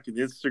TikTok and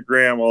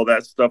Instagram, all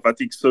that stuff. I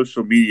think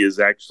social media has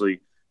actually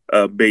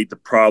made the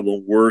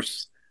problem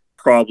worse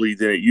probably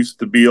than it used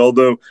to be.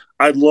 Although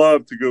I'd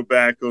love to go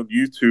back on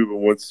YouTube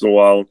and once in a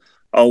while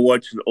I'll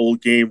watch an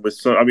old game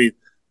with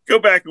go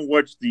back and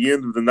watch the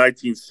end of the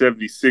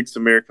 1976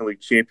 American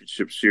League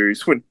Championship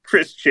Series when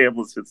Chris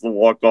Chambliss hits the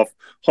walk-off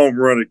home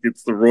run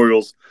against the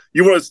Royals.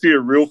 You want to see a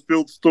real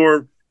field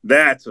storm?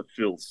 That's a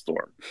field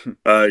storm.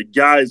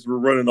 Guys were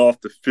running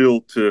off the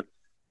field to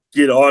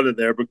get out of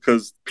there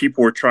because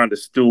people were trying to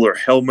steal their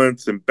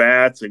helmets and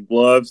bats and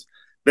gloves.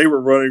 They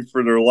were running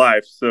for their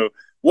life. So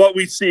what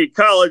we see in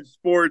college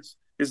sports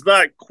is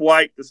not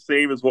quite the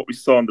same as what we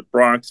saw in the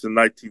Bronx in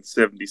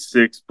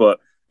 1976. But,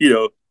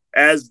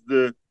 as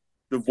the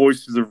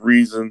voices of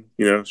reason,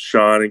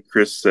 Sean and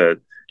Chris said,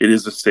 it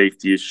is a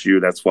safety issue.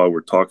 That's why we're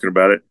talking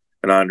about it.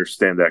 And I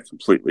understand that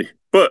completely.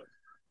 But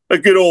a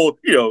good old,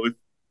 if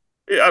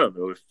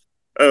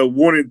a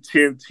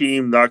 1-10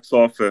 team knocks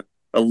off a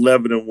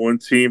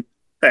 11-1 team,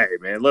 hey,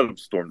 man, let them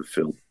storm the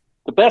field.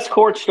 The best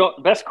court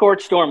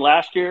storm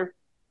last year,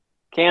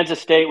 Kansas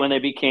State when they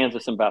beat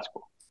Kansas in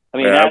basketball. I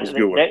mean, that was a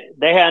good one.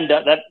 They hadn't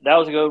that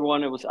was a good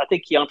one. It was, I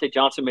think, Keontae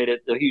Johnson made a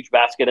huge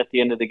basket at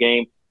the end of the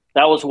game.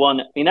 That was one.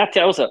 I mean,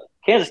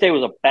 Kansas State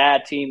was a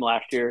bad team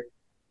last year.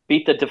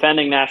 Beat the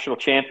defending national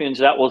champions.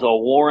 That was a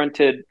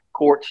warranted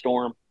court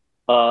storm.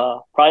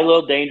 Probably a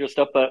little dangerous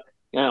stuff, but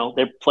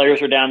their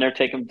players were down there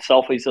taking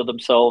selfies of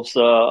themselves.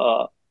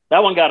 That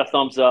one got a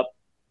thumbs up,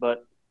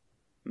 but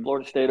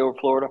Florida State over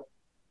Florida.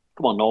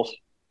 Come on, Knowles.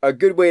 A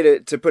good way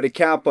to put a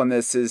cap on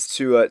this is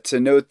to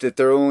note that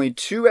there are only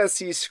 2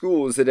 SC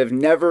schools that have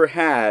never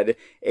had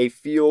a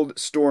field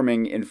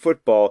storming in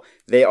football.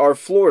 They are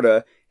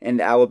Florida and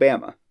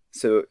Alabama.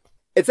 So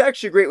it's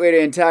actually a great way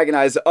to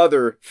antagonize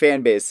other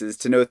fan bases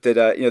to note that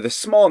the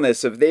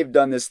smallness of they've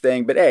done this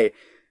thing, but hey,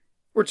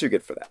 we're too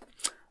good for that.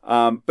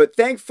 But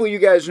thankfully, you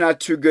guys are not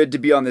too good to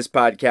be on this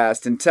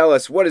podcast and tell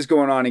us what is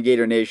going on in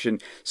Gator Nation.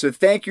 So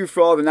thank you for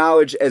all the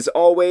knowledge as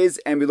always,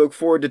 and we look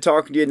forward to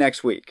talking to you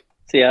next week.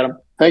 See you, Adam.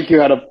 Thank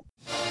you, Adam.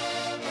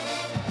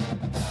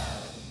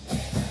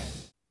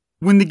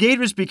 When the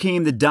Gators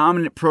became the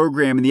dominant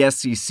program in the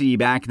SEC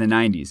back in the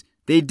 90s,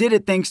 they did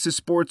it thanks to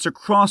sports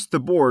across the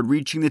board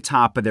reaching the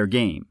top of their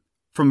game.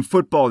 From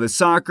football to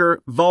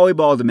soccer,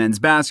 volleyball to men's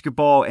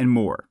basketball, and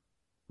more.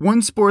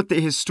 One sport they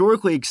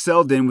historically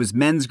excelled in was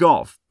men's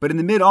golf, but in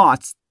the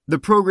mid-aughts, the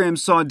program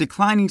saw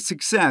declining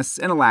success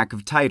and a lack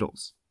of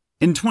titles.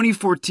 In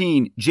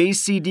 2014,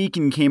 J.C.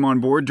 Deacon came on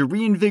board to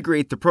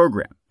reinvigorate the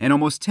program, and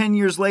almost 10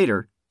 years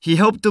later, he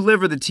helped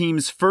deliver the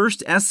team's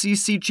first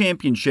SEC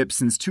championship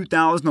since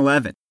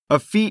 2011. a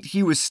feat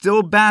he was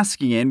still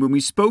basking in when we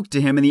spoke to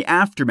him in the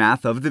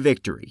aftermath of the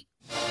victory.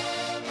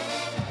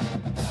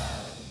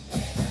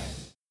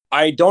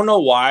 I don't know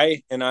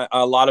why, and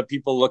a lot of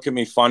people look at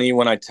me funny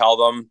when I tell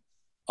them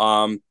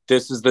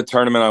this is the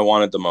tournament I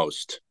wanted the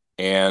most.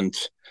 And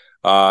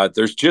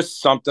there's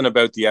just something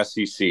about the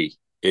SEC.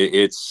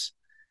 It's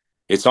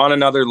on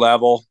another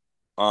level.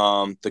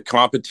 The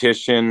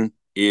competition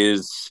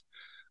is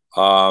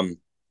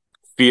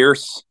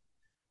fierce,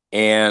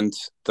 and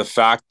the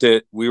fact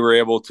that we were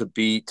able to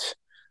beat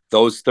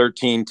those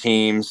 13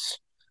 teams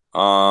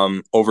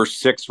over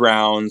 6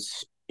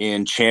 rounds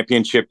in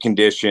championship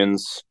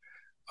conditions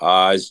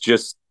is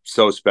just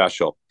so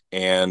special.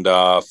 And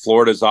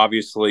Florida's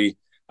obviously,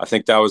 I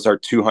think that was our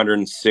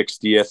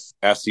 260th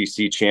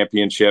SEC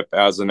championship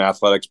as an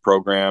athletics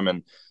program.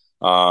 And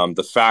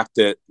the fact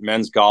that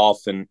men's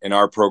golf and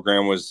our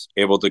program was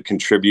able to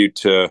contribute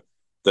to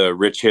the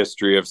rich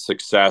history of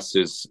success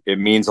it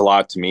means a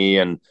lot to me.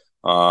 And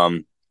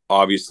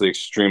obviously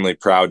extremely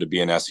proud to be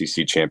an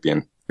SEC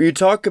champion. You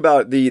talk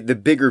about the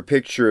bigger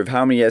picture of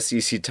how many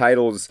SEC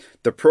titles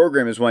the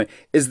program has won.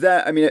 Is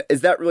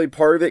that really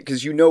part of it?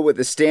 Because you know what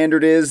the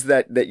standard is,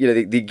 that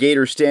the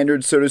Gator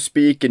standard, so to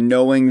speak, and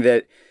knowing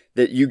that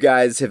you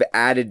guys have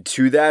added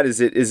to that. Is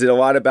it a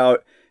lot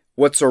about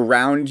what's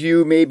around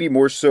you, maybe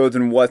more so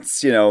than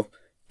what's in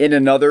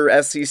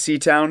another SEC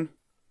town?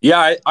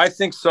 Yeah, I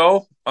think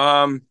so.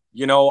 I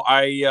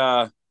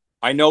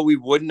know we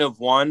wouldn't have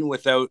won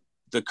without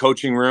the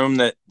coaching room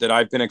that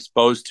I've been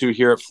exposed to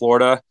here at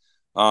Florida.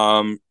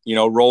 Roland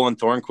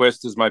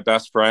Thornquist is my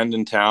best friend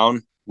in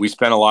town. We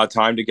spent a lot of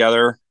time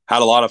together,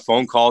 had a lot of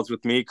phone calls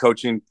with me,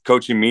 coaching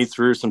me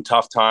through some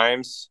tough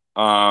times.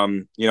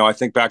 I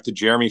think back to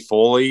Jeremy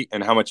Foley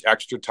and how much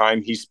extra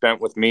time he spent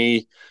with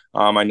me.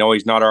 I know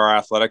he's not our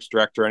athletics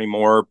director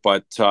anymore,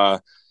 but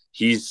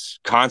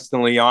he's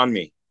constantly on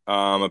me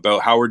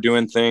about how we're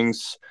doing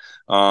things,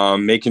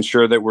 making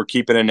sure that we're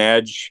keeping an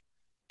edge.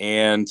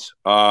 And,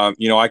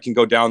 I can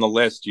go down the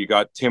list. You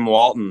got Tim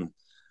Walton,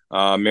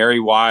 Mary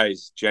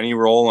Wise, Jenny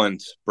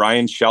Rowland,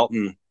 Brian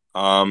Shelton.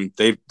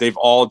 They've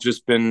all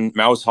just been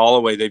Mouse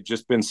Holloway. They've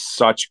just been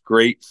such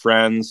great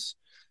friends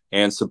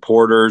and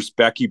supporters.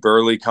 Becky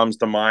Burley comes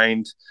to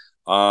mind,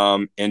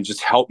 and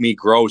just helped me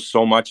grow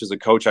so much as a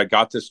coach. I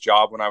got this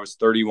job when I was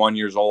 31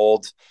 years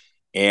old,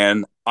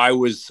 and I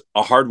was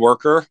a hard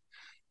worker,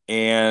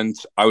 and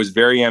I was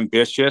very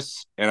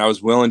ambitious, and I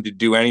was willing to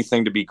do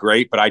anything to be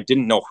great, but I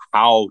didn't know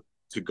how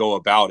to go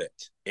about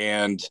it.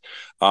 And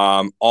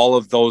all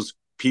of those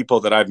people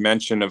that I've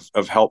mentioned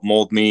have helped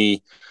mold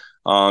me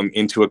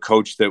into a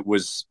coach that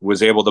was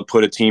able to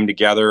put a team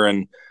together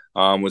and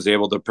was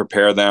able to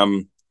prepare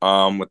them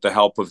with the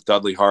help of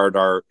Dudley Hart,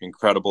 our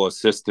incredible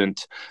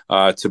assistant,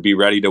 to be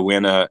ready to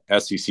win a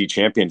SEC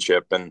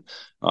championship. And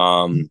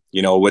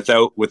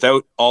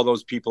without all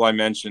those people I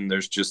mentioned,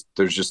 there's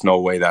just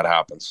no way that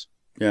happens.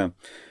 Yeah.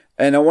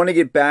 And I want to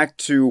get back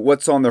to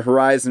what's on the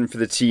horizon for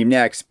the team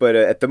next, but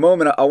at the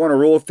moment, I want to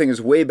roll things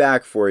way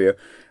back for you.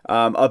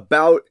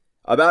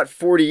 About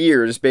 40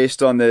 years,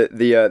 based on the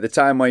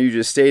timeline you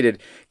just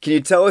stated. Can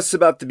you tell us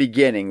about the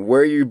beginning,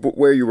 where you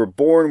were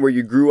born, where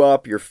you grew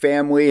up, your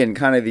family, and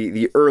kind of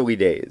the early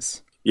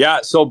days? Yeah,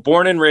 so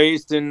born and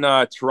raised in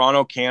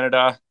Toronto,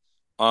 Canada.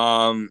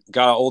 Got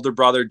an older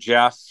brother,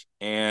 Jeff,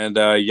 and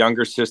a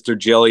younger sister,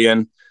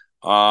 Jillian.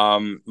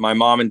 My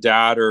mom and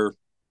dad are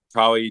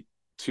probably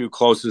two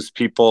closest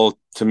people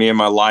to me in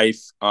my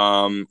life.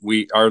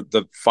 We are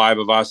the 5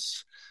 of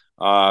us.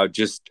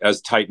 Just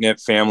as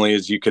tight-knit family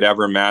as you could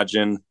ever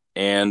imagine.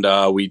 And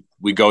we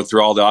go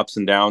through all the ups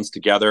and downs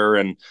together.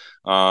 And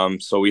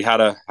so we had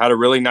a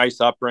really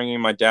nice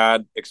upbringing. My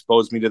dad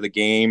exposed me to the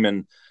game,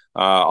 and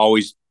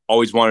always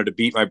wanted to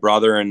beat my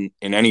brother in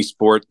any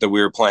sport that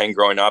we were playing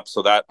growing up.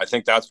 So I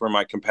think that's where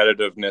my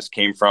competitiveness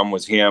came from,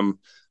 was him.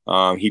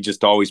 He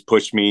just always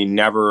pushed me,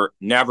 never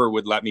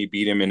would let me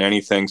beat him in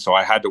anything. So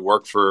I had to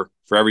work for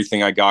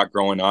everything I got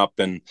growing up.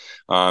 And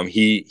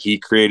he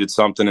created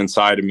something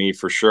inside of me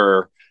for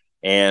sure.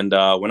 And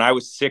when I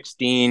was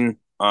 16,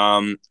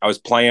 I was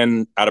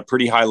playing at a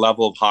pretty high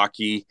level of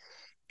hockey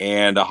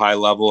and a high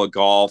level of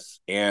golf.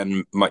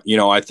 And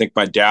I think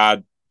my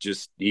dad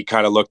he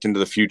kind of looked into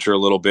the future a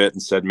little bit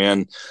and said,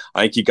 "Man,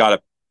 I think you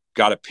got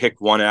to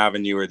pick one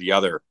avenue or the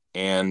other.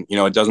 And,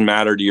 it doesn't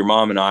matter to your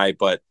mom and I,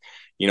 but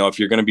if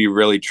you're going to be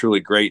really, truly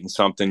great in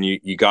something,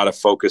 you got to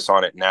focus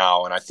on it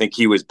now." And I think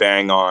he was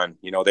bang on.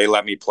 They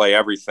let me play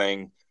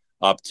everything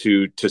up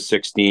to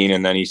 16.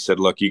 And then he said,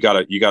 "Look, you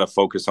got to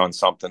focus on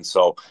something."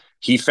 So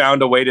he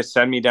found a way to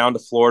send me down to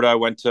Florida. I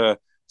went to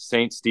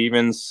St.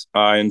 Stephen's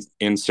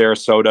in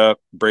Sarasota,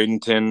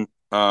 Bradenton,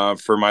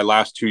 for my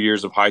last 2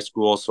 years of high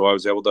school. So I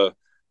was able to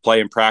play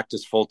and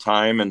practice full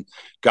time, and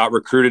got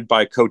recruited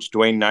by Coach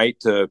Dwayne Knight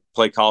to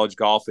play college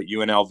golf at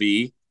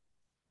UNLV.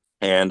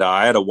 And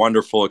I had a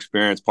wonderful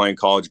experience playing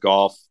college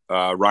golf.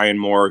 Ryan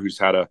Moore, who's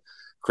had a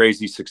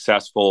crazy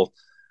successful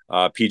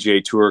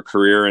PGA Tour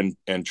career,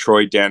 and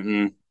Troy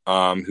Denton,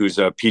 who's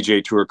a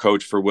PGA Tour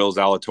coach for Will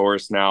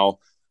Zalatoris now.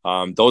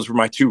 Those were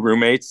my 2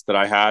 roommates that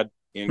I had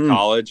in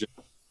college.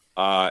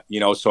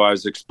 So I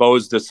was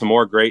exposed to some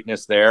more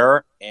greatness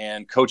there.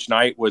 And Coach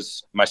Knight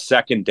was my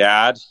second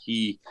dad.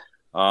 He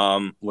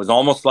was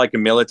almost like a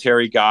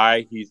military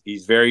guy.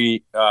 He's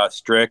very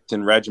strict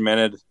and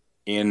regimented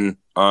in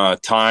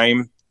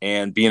time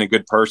and being a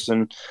good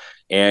person.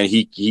 And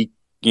he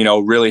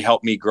really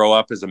helped me grow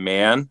up as a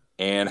man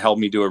and helped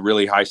me do a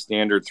really high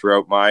standard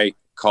throughout my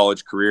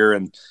college career.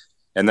 And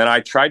then I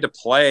tried to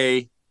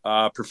play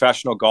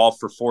professional golf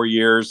for 4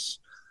 years.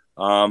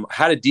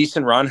 Had a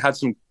decent run, had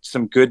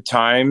some good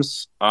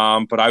times,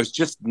 but I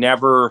was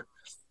never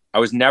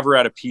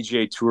at a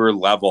PGA Tour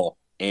level.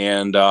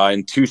 And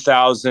in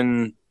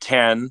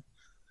 2010,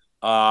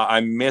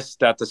 I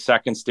missed at the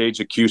second stage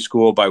of Q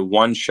School by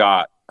one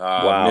shot.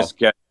 Wow. Missed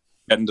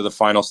getting to the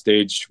final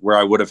stage where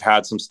I would have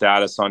had some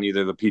status on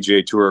either the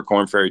PGA Tour or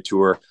Korn Ferry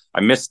Tour. I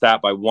missed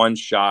that by one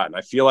shot, and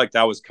I feel like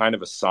that was kind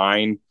of a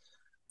sign.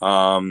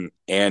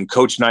 And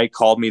Coach Knight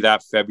called me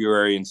that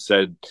February and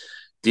said,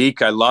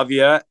 Deke, I love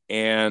you,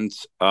 and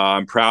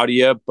I'm proud of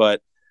you,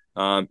 but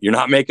you're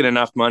not making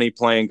enough money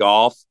playing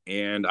golf,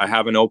 and I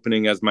have an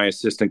opening as my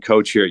assistant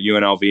coach here at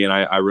UNLV, and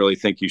I really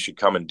think you should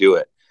come and do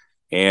it.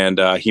 And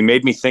he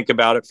made me think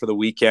about it for the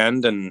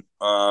weekend, and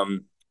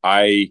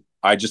I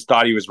just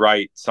thought he was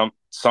right.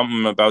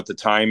 Something about the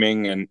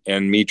timing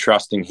and me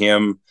trusting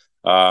him,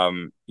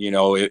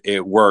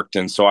 it worked.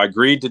 And so I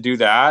agreed to do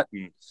that.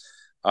 And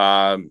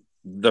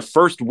the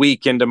first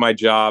week into my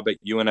job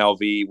at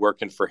UNLV,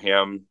 working for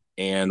him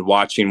and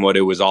watching what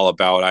it was all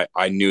about,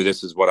 I knew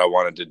this is what I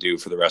wanted to do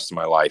for the rest of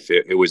my life.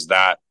 It was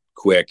that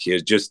quick.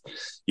 It's just,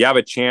 you have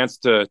a chance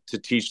to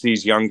teach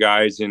these young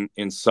guys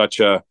in such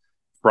a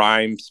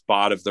prime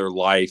spot of their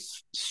life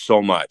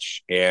so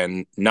much,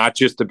 and not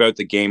just about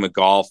the game of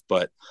golf,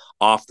 but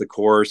off the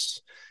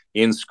course,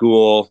 in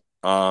school,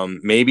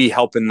 maybe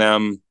helping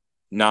them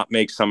not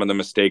make some of the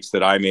mistakes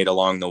that I made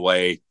along the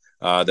way,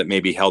 that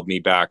maybe held me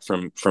back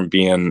from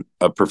being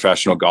a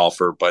professional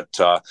golfer. But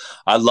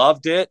I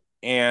loved it.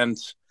 And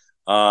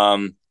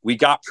we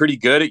got pretty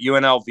good at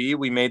UNLV.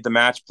 We made the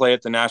match play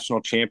at the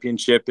national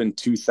championship in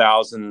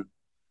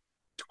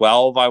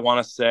 2012, I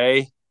want to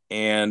say,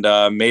 and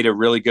made a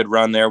really good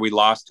run there. We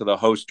lost to the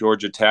host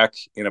Georgia Tech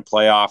in a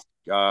playoff.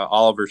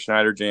 Oliver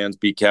Schneider-Jans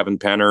beat Kevin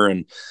Penner,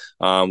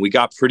 and we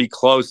got pretty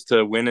close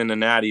to winning a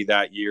natty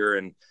that year.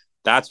 And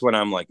that's when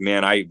I'm like,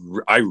 man, I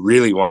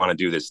really want to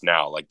do this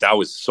now. Like, that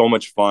was so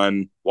much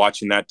fun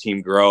watching that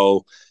team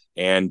grow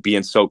and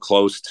being so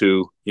close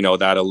to,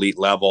 that elite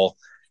level.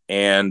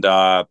 And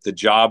the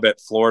job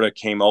at Florida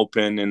came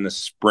open in the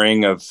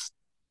spring of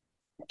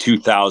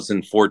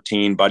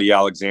 2014. Buddy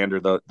Alexander,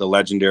 the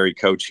legendary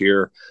coach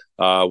here,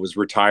 was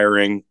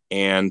retiring.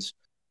 And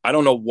I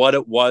don't know what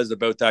it was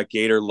about that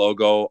Gator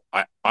logo.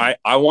 I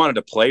wanted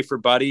to play for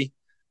Buddy.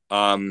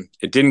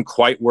 It didn't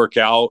quite work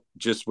out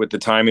just with the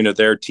timing of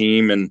their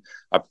team, and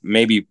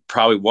maybe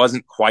probably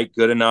wasn't quite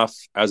good enough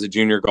as a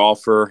junior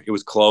golfer. It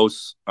was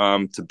close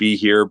to be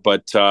here,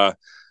 but I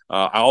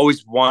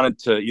always wanted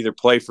to either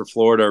play for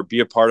Florida or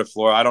be a part of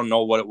Florida. I don't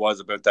know what it was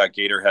about that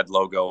Gator head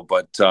logo,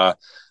 but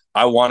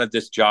I wanted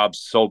this job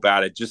so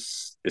bad. It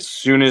just, as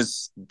soon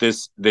as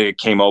they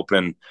came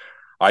open,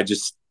 I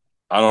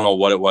don't know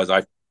what it was.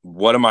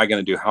 What am I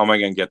going to do? How am I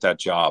going to get that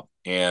job?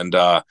 And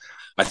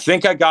I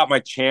think I got my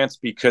chance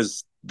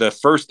because the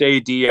first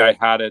AD I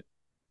had at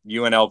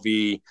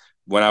UNLV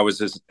when I was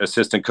his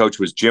assistant coach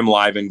was Jim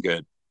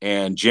Livengood.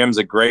 And Jim's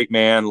a great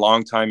man,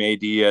 longtime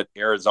AD at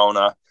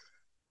Arizona.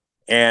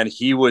 And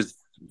he was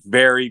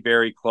very,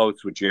 very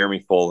close with Jeremy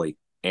Foley.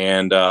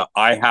 And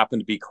I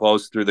happened to be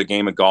close through the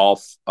game of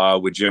golf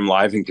with Jim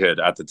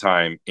Livengood at the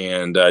time.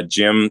 And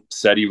Jim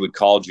said he would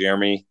call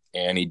Jeremy,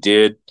 and he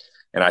did.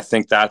 And I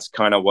think that's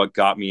kind of what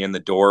got me in the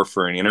door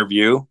for an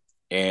interview.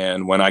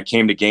 And when I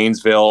came to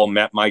Gainesville,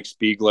 met Mike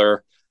Spiegler,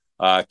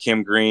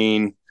 Kim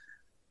Green,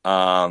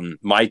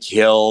 Mike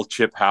Hill,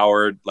 Chip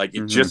Howard, like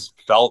it just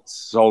felt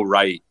so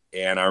right.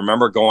 And I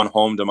remember going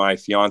home to my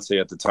fiance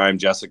at the time,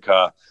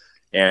 Jessica,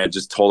 and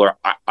just told her,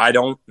 I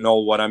don't know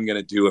what I'm going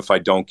to do if I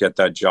don't get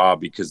that job,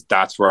 because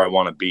that's where I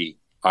want to be.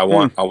 I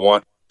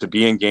want to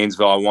be in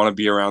Gainesville. I want to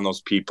be around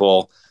those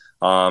people.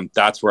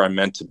 That's where I'm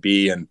meant to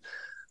be. And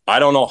I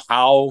don't know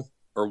how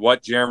or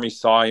what Jeremy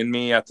saw in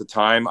me at the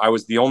time. I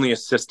was the only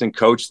assistant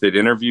coach that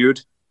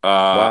interviewed.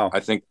 Wow. I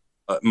think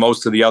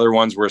most of the other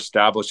ones were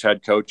established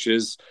head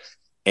coaches,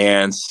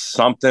 and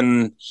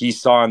something he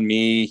saw in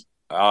me,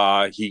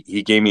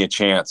 he gave me a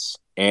chance.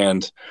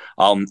 And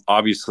I'll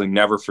obviously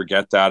never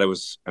forget that. It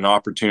was an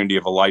opportunity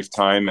of a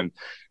lifetime and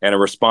a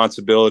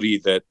responsibility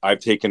that I've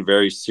taken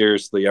very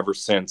seriously ever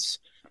since.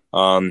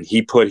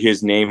 He put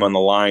his name on the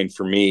line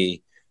for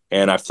me.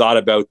 And I've thought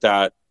about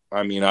that.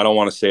 I mean, I don't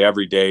want to say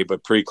every day,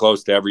 but pretty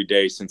close to every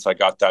day since I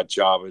got that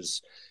job.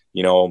 Is,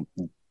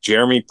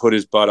 Jeremy put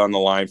his butt on the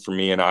line for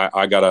me, and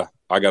I gotta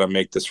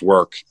make this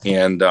work.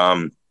 And,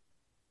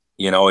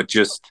 it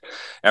just,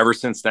 ever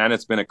since then,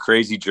 it's been a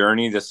crazy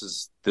journey. This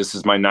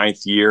is my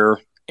 9th year.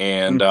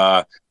 And,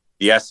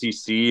 the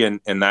SEC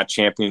and that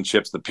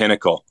championship's the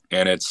pinnacle.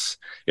 And it's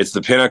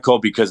the pinnacle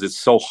because it's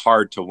so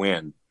hard to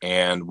win.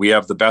 And we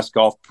have the best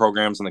golf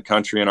programs in the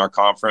country in our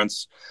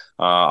conference.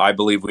 I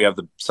believe we have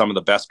some of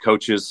the best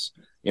coaches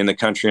in the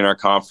country in our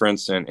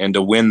conference. And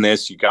to win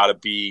this, you got to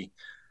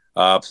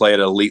play at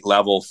an elite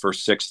level for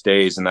 6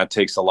 days. And that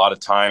takes a lot of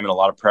time and a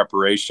lot of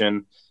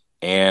preparation.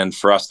 And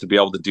for us to be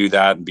able to do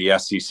that and be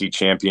SEC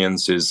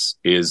champions is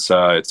it's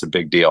a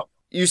big deal.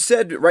 You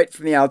said right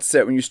from the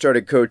outset when you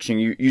started coaching,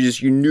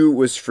 you knew it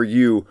was for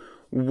you.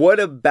 What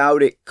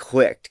about it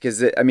clicked?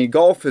 Because,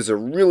 golf is a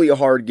really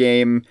hard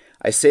game.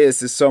 I say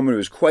this as someone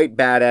who's quite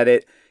bad at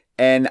it,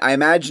 and I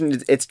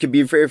imagine it could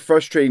be very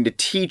frustrating to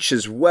teach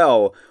as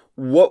well.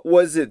 What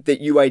was it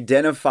that you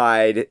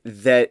identified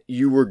that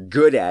you were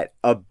good at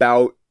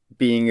about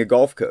being a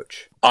golf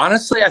coach?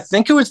 Honestly, I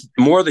think it was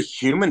more the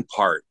human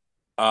part.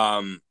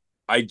 I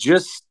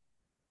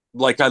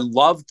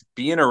loved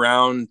being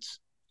around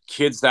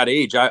kids that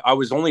age. I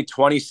was only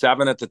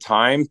 27 at the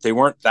time. They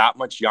weren't that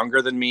much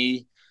younger than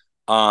me.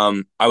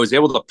 I was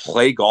able to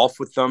play golf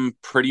with them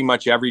pretty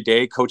much every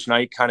day. Coach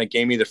Knight kind of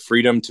gave me the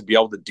freedom to be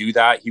able to do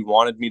that. He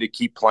wanted me to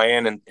keep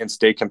playing and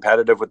stay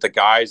competitive with the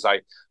guys.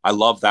 I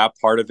love that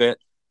part of it.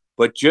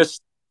 But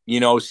just,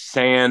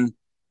 saying,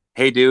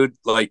 hey, dude,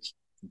 like,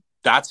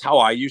 that's how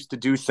I used to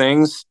do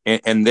things.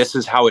 And this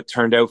is how it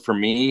turned out for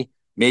me.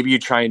 Maybe you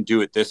try and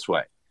do it this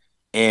way.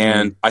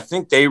 And I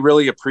think they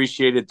really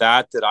appreciated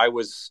that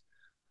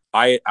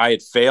I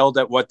had failed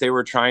at what they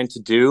were trying to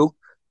do.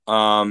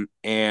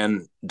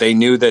 And they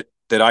knew that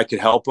I could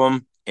help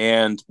them,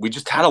 and we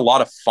just had a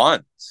lot of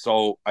fun.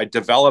 So I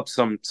developed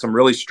some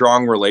really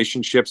strong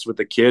relationships with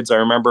the kids. I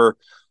remember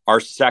our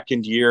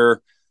second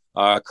year,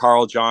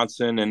 Carl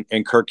Johnson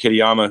and Kirk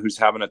Kitayama, who's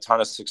having a ton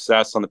of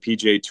success on the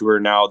PGA Tour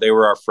now. They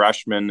were our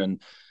freshmen,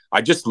 and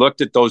I just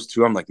looked at those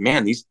two. I'm like,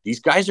 man, these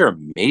guys are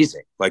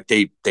amazing. Like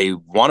they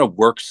want to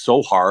work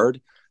so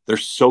hard. They're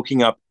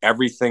soaking up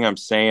everything I'm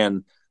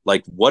saying.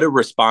 Like, what a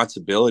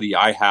responsibility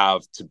I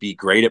have to be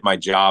great at my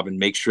job and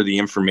make sure the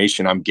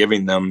information I'm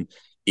giving them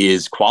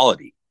is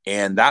quality.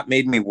 And that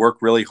made me work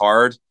really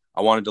hard.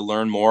 I wanted to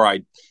learn more.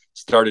 I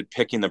started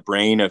picking the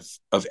brain of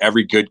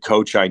every good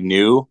coach I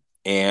knew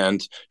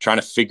and trying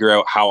to figure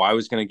out how I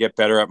was going to get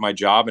better at my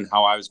job and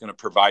how I was going to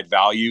provide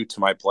value to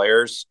my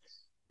players.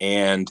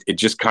 And it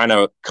just kind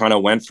of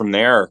went from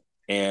there.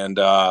 And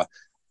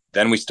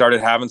then we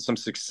started having some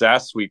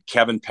success.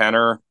 Kevin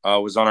Penner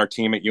was on our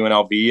team at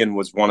UNLV and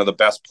was one of the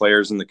best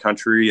players in the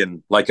country.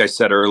 And like I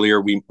said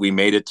earlier, we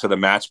made it to the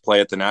match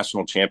play at the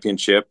national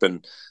championship.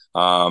 And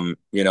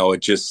it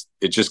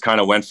just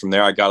kind of went from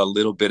there. I got a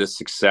little bit of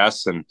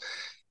success, and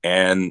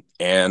I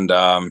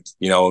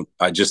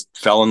just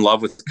fell in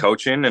love with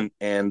coaching,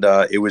 and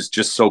it was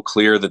just so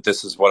clear that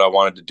this is what I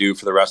wanted to do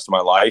for the rest of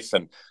my life,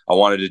 and I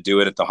wanted to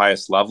do it at the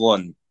highest level,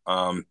 and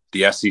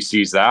the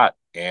SEC's that,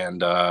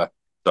 and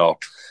so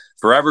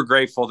forever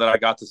grateful that I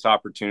got this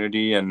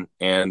opportunity, and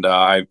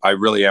I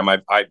really am.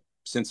 I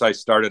since I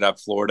started at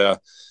Florida,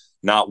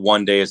 not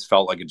one day has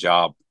felt like a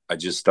job. I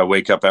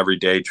wake up every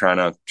day trying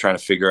to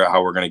figure out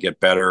how we're going to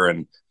get better,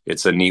 and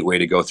it's a neat way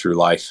to go through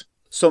life.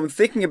 So I'm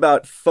thinking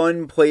about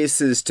fun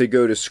places to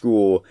go to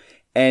school,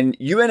 and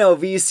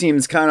UNLV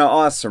seems kind of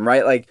awesome,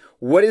 right? Like,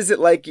 what is it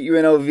like at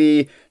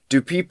UNLV?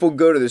 Do people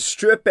go to the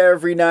Strip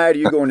every night? Are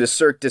you going to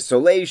Cirque du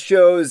Soleil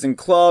shows and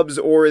clubs,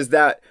 or is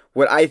that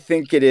what I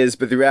think it is,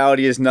 but the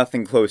reality is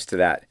nothing close to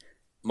that?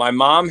 My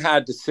mom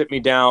had to sit me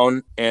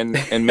down and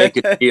make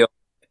a deal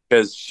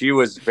because she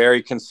was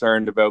very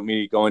concerned about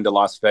me going to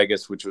Las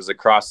Vegas, which was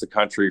across the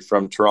country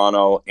from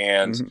Toronto.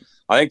 And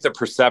I think the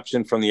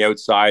perception from the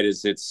outside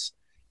is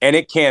and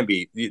it can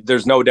be,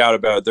 there's no doubt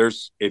about it.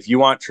 If you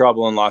want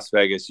trouble in Las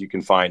Vegas, you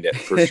can find it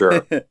for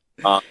sure.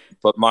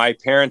 But my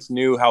parents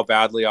knew how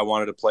badly I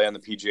wanted to play on the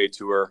PGA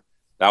Tour.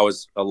 That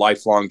was a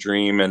lifelong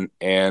dream.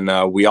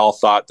 And we all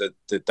thought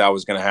that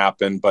was going to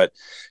happen. But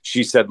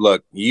she said,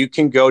 look, you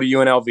can go to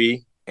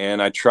UNLV,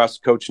 and I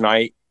trust Coach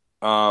Knight.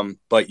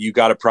 But you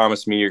got to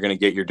promise me you're going to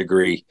get your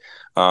degree.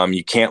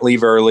 You can't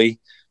leave early.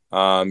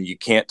 You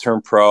can't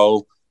turn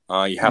pro.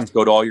 You have to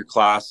go to all your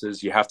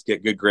classes. You have to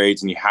get good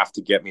grades, and you have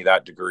to get me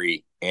that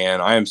degree.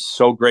 And I am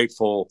so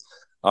grateful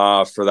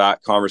for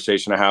that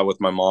conversation I had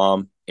with my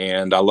mom.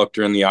 And I looked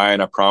her in the eye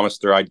and I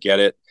promised her I'd get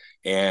it.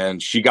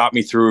 And she got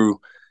me through,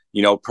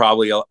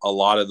 probably a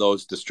lot of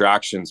those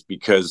distractions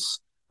because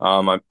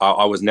I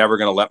was never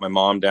going to let my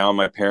mom down.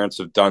 My parents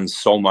have done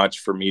so much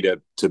for me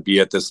to be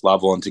at this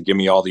level and to give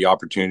me all the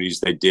opportunities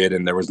they did.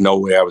 And there was no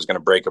way I was going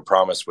to break a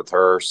promise with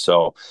her.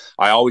 So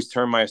I always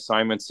turned my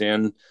assignments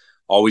in.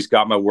 Always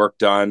got my work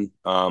done.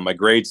 My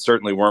grades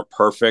certainly weren't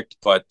perfect,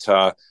 but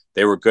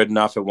they were good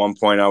enough. At one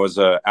point, I was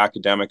an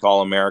academic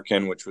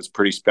All-American, which was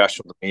pretty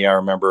special to me. I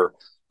remember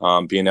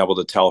being able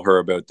to tell her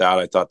about that.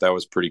 I thought that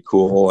was pretty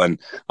cool. And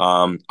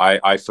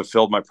I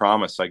fulfilled my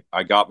promise.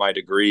 I got my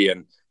degree,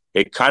 and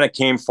it kind of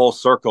came full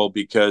circle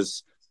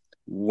because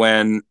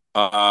when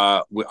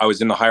I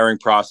was in the hiring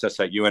process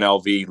at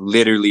UNLV.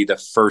 Literally, the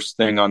first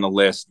thing on the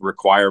list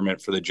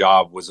requirement for the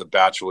job was a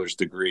bachelor's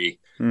degree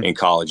in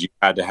college. You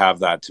had to have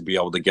that to be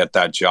able to get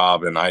that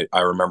job. And I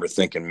remember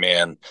thinking,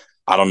 man,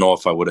 I don't know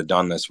if I would have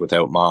done this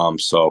without mom.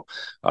 So,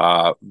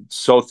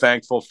 so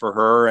thankful for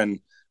her. And,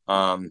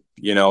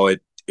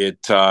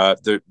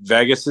 the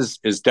Vegas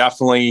is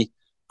definitely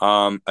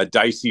a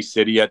dicey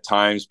city at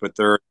times, but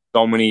there are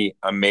so many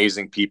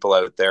amazing people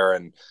out there.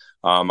 And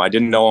I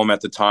didn't know him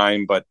at the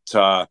time, but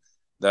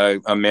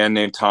a man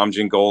named Tom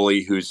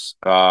Gingoli, who's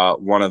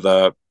one of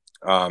the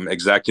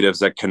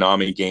executives at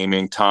Konami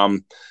Gaming.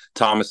 Tom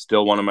is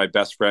still one of my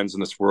best friends in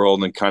this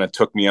world, and kind of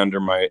took me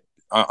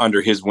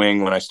under his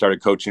wing when I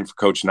started coaching for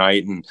Coach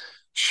Knight, and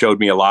showed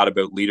me a lot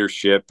about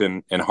leadership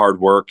and hard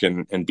work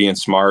and being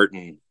smart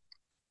and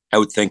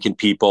outthinking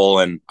people.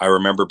 And I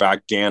remember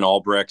back Dan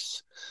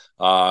Albrecht's,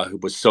 who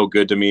was so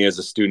good to me as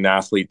a student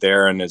athlete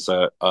there, and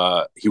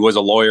he was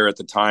a lawyer at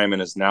the time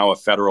and is now a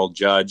federal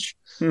judge.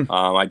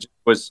 I just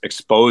was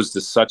exposed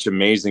to such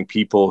amazing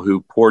people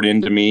who poured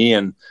into me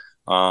and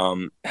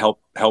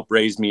help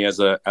raise me as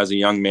a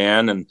young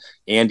man. And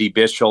Andy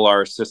Bischel,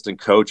 our assistant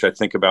coach, I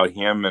think about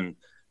him and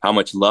how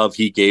much love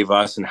he gave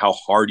us and how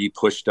hard he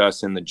pushed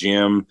us in the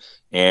gym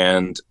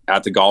and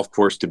at the golf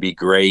course to be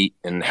great,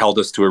 and held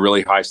us to a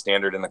really high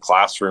standard in the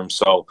classroom.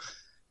 So,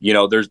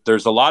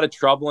 there's a lot of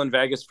trouble in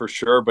Vegas for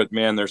sure, but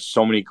man, there's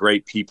so many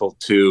great people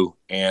too.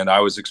 And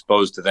I was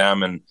exposed to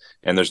them, and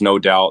there's no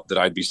doubt that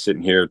I'd be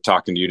sitting here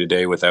talking to you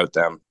today without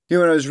them.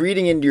 When I was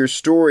reading into your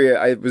story,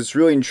 I was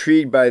really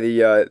intrigued by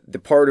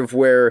the part of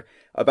where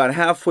about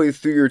halfway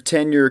through your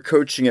tenure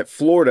coaching at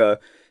Florida,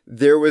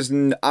 there was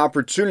an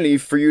opportunity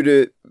for you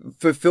to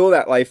fulfill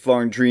that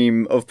lifelong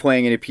dream of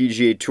playing in a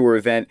PGA Tour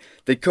event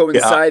that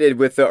coincided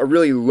with a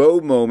really low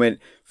moment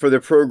for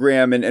the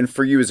program and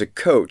for you as a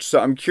coach. So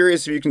I'm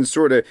curious if you can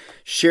sort of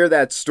share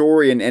that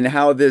story and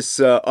how this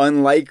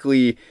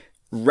unlikely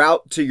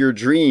route to your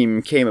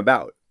dream came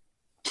about.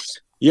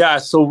 Yeah,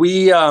 so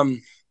we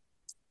had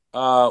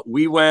a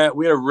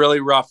really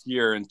rough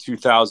year in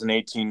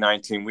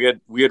 2018-19.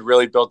 We had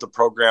really built the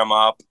program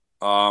up.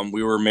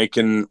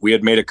 We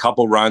had made a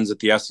couple runs at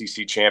the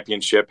SEC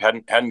championship,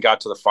 hadn't got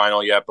to the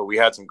final yet, but we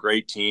had some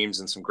great teams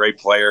and some great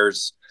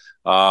players.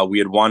 We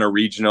had won a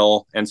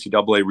regional,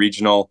 NCAA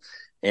regional,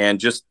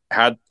 and just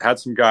had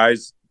some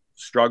guys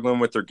struggling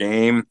with their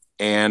game.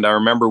 And I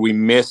remember we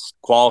missed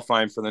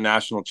qualifying for the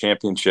national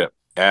championship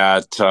we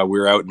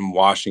were out in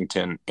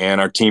Washington, and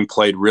our team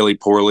played really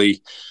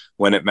poorly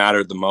when it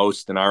mattered the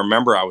most. And I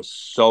remember I was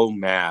so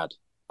mad.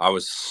 I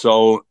was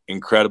so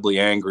incredibly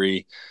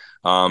angry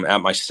at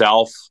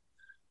myself,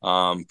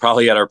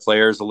 probably at our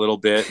players a little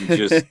bit, and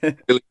just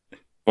really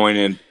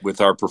disappointed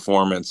with our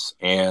performance.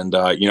 And,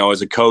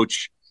 as a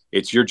coach,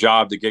 it's your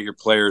job to get your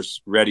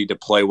players ready to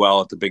play well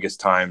at the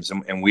biggest times.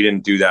 And we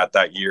didn't do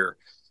that year.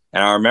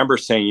 And I remember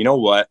saying, you know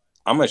what,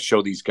 I'm going to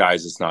show these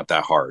guys it's not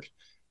that hard.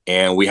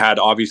 And we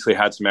obviously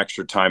had some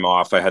extra time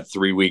off. I had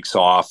 3 weeks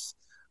off.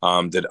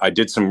 That I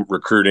did some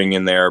recruiting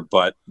in there,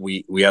 but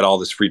we had all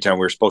this free time. We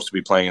were supposed to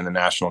be playing in the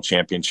national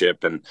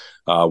championship, and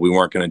we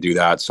weren't going to do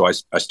that. So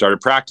I started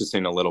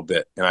practicing a little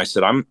bit, and I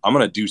said, I'm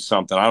going to do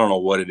something. I don't know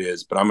what it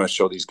is, but I'm going to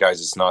show these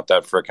guys it's not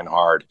that freaking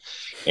hard.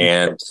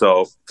 And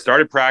so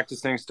started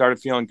practicing,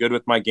 started feeling good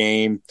with my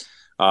game.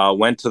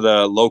 Went to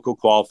the local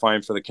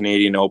qualifying for the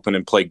Canadian Open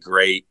and played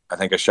great. I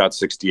think I shot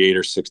 68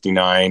 or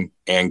 69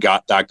 and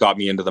got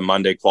me into the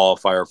Monday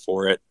qualifier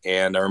for it.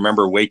 And I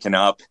remember waking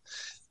up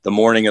the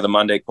morning of the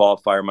Monday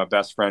qualifier. My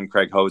best friend,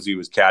 Craig Hosey,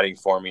 was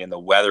caddying for me, and the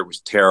weather was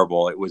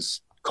terrible. It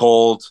was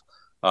cold.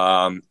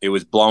 It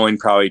was blowing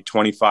probably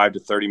 25 to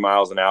 30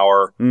 miles an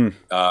hour,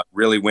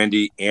 really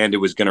windy, and it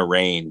was going to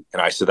rain.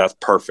 And I said, that's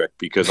perfect,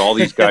 because all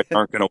these guys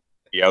aren't going to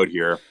be out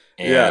here.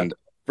 And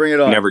bring it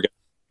on. Never got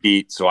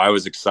beat. So I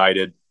was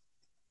excited,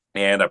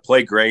 and I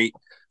played great,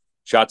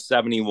 shot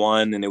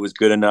 71, and it was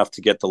good enough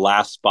to get the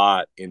last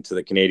spot into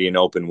the Canadian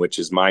Open, which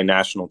is my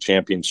national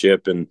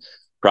championship, and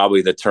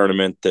probably the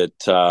tournament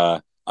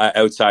that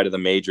outside of the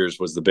majors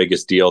was the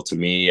biggest deal to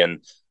me.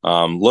 And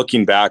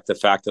looking back, the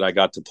fact that I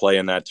got to play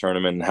in that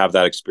tournament and have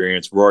that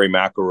experience, Rory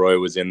McIlroy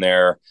was in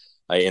there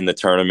in the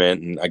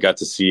tournament, and I got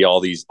to see all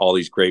these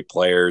great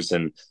players.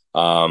 And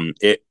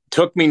it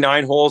took me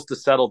 9 holes to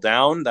settle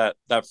down.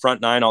 That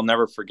front 9, I'll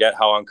never forget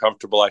how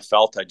uncomfortable I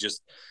felt. I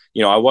just,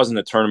 I wasn't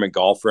a tournament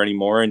golfer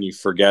anymore, and you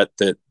forget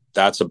that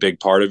that's a big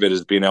part of it,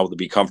 is being able to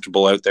be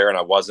comfortable out there. And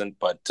I wasn't,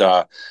 but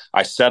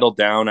I settled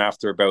down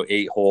after about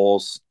 8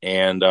 holes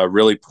and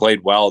really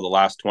played well the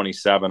last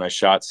 27. I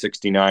shot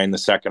 69 the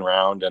second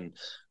round, and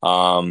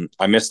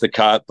I missed the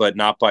cut, but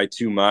not by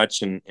too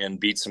much, and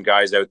beat some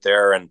guys out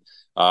there. And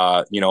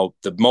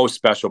the most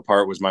special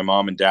part was my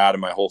mom and dad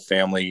and my whole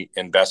family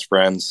and best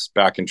friends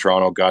back in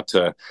Toronto got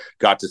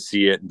to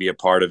see it and be a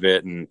part of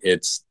it. And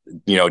it's,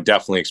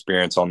 definitely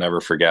experience I'll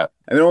never forget.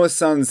 I mean, it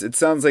sounds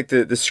like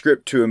the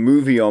script to a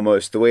movie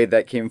almost, the way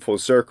that came full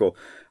circle,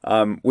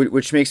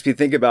 which makes me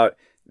think about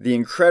the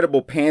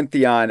incredible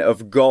pantheon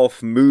of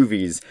golf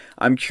movies.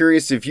 I'm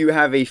curious if you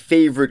have a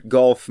favorite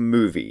golf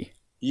movie.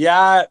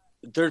 Yeah,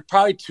 There's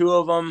probably two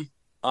of them.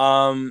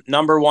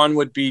 Number one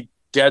would be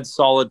Dead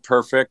Solid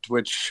Perfect,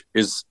 which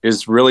is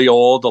really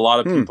old. A lot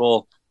of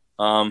people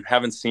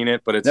haven't seen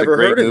it, but it's never a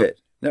great heard of movie. it.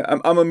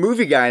 No, I'm a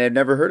movie guy and I've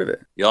never heard of it.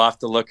 You'll have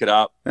to look it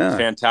up. Yeah.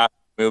 Fantastic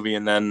movie.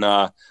 And then,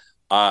 well,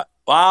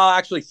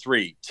 actually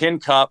three. Tin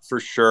Cup for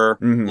sure.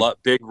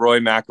 Big Roy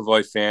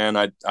McAvoy fan.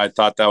 I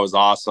thought that was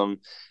awesome.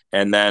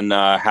 And then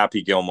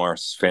Happy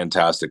Gilmore's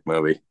fantastic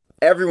movie.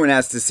 Everyone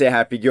has to say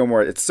Happy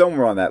Gilmore. It's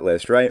somewhere on that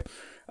list, right?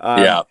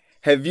 Yeah.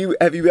 Have you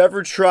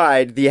ever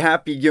tried the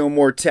Happy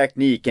Gilmore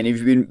technique, and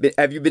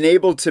have you been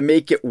able to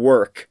make it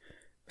work?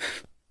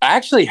 I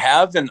actually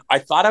have, and I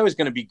thought I was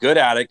going to be good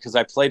at it because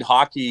I played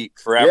hockey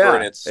forever,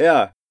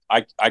 and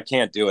I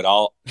can't do it.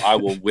 I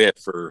will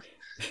whiff or,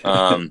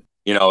 I'm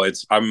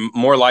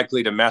more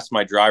likely to mess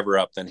my driver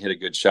up than hit a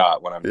good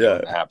shot when I'm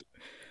doing Happy.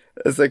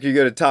 It's like you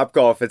go to Top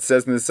Golf. It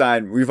says in the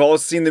sign, "We've all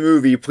seen the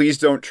movie. Please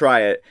don't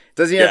try it."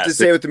 Doesn't even have to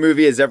say what the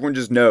movie is. Everyone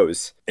just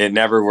knows. It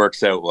never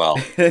works out well.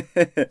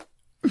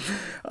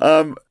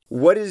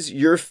 What is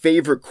your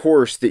favorite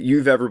course that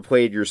you've ever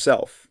played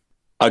yourself?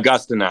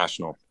 Augusta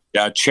National.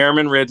 Yeah,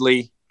 Chairman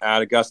Ridley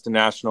at Augusta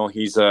National.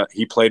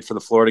 He played for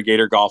the Florida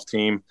Gator golf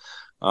team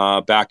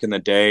back in the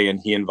day, and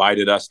he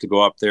invited us to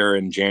go up there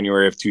in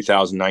January of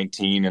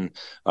 2019, and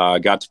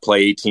got to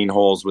play 18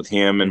 holes with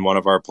him and one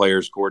of our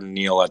players, Gordon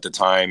Neal, at the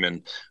time.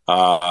 And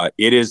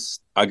it is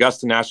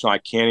Augusta National. I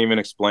can't even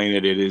explain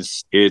it.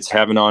 It's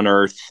heaven on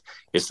earth.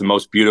 It's the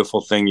most beautiful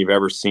thing you've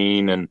ever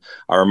seen. And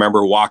I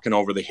remember walking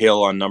over the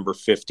hill on number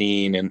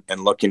 15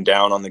 and looking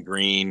down on the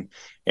green,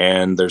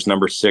 and there's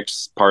number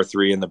 6 par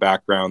 3 in the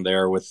background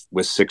there with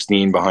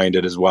 16 behind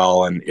it as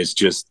well. And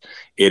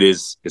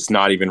it's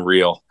not even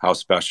real how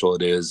special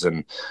it is.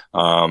 And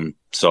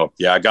so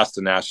yeah,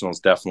 Augusta National is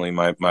definitely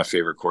my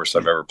favorite course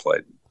I've ever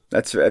played.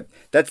 That's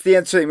the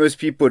answer that most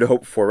people would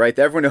hope for, right?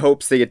 Everyone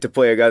hopes they get to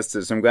play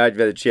Augusta, so I'm glad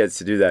you had a chance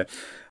to do that.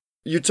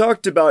 You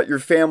talked about your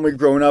family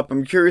growing up.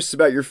 I'm curious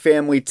about your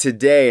family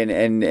today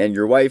and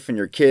your wife and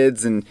your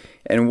kids and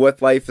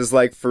what life is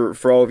like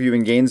for all of you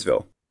in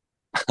Gainesville.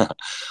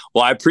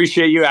 Well, I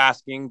appreciate you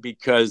asking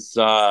because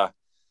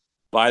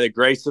by the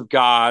grace of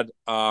God,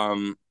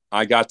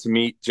 I got to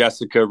meet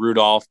Jessica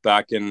Rudolph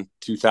back in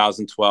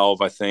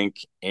 2012, I think.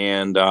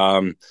 And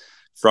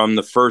from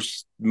the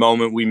first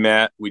moment we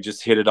met, we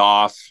just hit it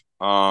off.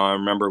 I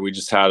remember we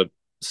just had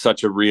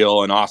such a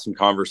real and awesome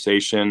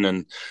conversation,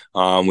 and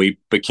we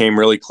became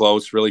really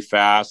close really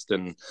fast.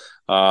 And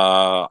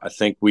I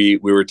think we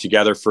were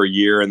together for a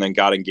year and then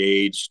got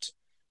engaged.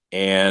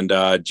 And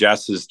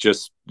Jess is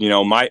just,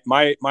 my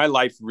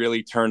life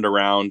really turned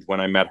around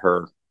when I met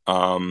her.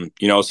 Some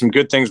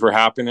good things were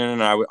happening,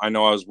 and I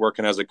know I was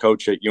working as a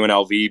coach at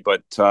UNLV,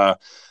 but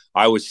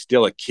I was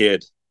still a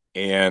kid,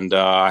 and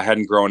I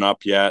hadn't grown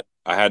up yet.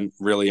 I hadn't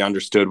really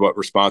understood what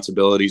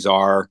responsibilities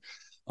are.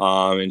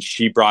 And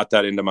she brought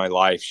that into my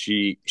life.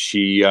 She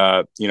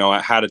had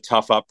a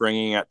tough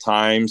upbringing at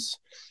times,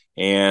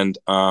 and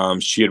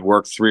she had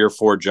worked 3 or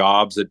 4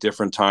 jobs at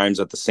different times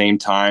at the same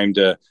time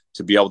to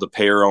be able to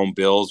pay her own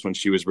bills when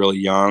she was really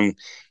young.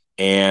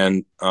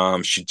 And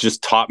she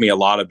just taught me a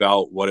lot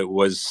about what it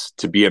was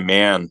to be a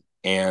man.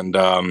 And,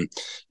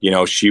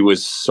 she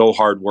was so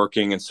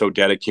hardworking and so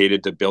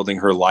dedicated to building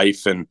her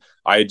life. And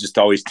I had just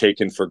always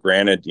taken for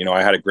granted,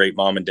 I had a great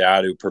mom and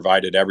dad who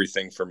provided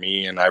everything for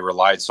me, and I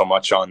relied so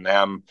much on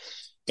them.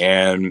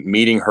 And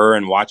meeting her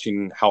and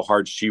watching how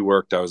hard she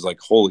worked, I was like,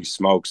 holy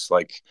smokes,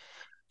 like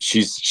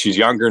she's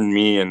younger than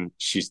me, and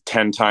she's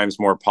 10 times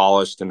more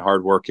polished and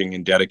hardworking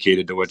and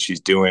dedicated to what she's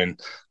doing.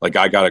 Like,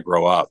 I got to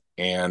grow up,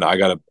 and I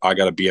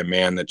gotta be a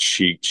man that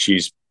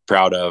she's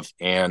proud of.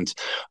 And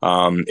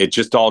it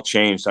just all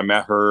changed. I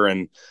met her,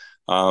 and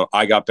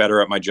I got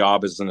better at my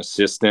job as an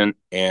assistant,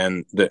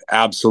 and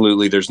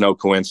absolutely there's no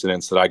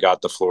coincidence that I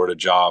got the Florida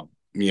job,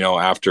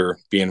 after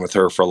being with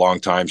her for a long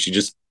time. She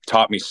just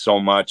taught me so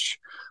much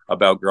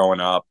about growing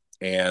up.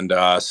 And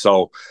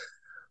so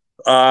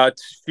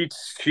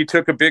she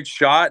took a big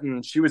shot,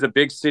 and she was a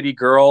big city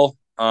girl,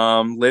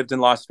 lived in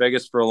Las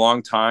Vegas for a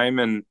long time.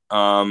 And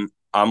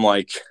I'm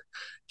like,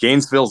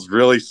 Gainesville's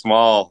really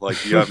small.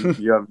 Like, you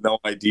have no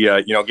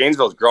idea.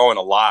 Gainesville's growing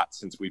a lot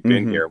since we've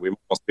been here. We've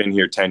almost been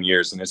here 10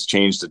 years, and it's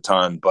changed a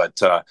ton. But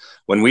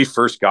when we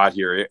first got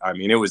here,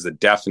 it was the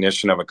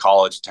definition of a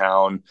college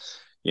town.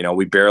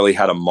 We barely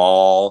had a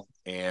mall,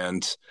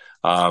 and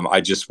I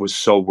just was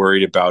so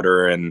worried about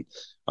her. And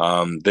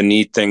the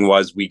neat thing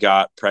was we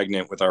got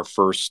pregnant with our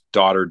first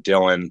daughter,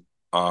 Dylan,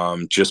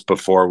 just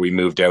before we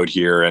moved out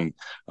here. And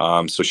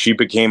so she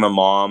became a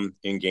mom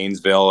in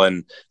Gainesville,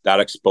 and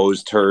that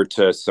exposed her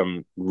to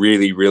some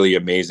really, really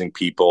amazing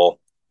people.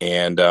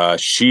 And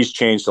she's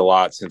changed a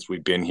lot since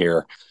we've been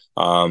here.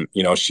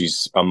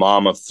 She's a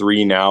mom of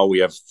 3 now. We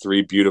have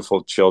 3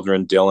 beautiful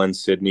children, Dylan,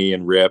 Sydney,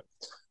 and Rip.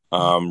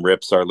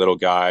 Rip's our little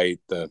guy,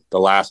 the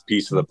last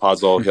piece of the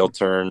puzzle. He'll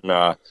turn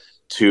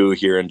 2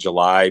 here in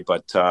July.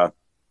 But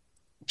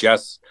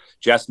Jess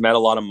met a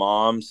lot of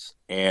moms,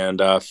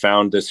 and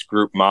found this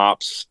group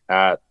MOPS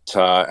at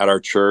our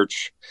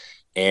church.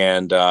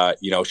 And,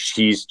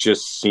 she's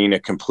just seen a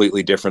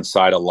completely different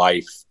side of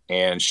life.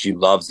 and she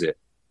loves it.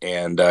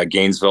 And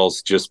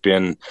Gainesville's just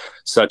been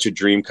such a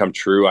dream come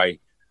true. I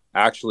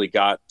actually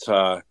got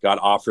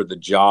offered the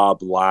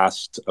job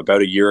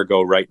about a year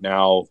ago right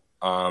now,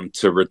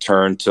 to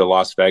return to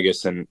Las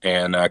Vegas and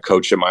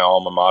coach at my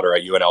alma mater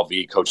at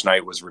UNLV. Coach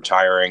Knight was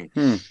retiring,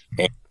 and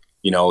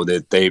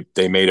that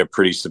they made a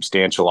pretty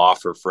substantial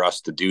offer for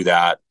us to do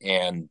that.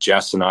 And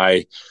Jess and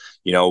I,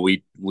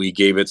 we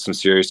gave it some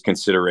serious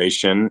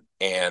consideration,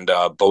 and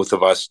both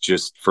of us,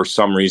 just for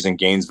some reason,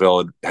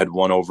 Gainesville had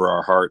won over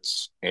our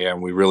hearts,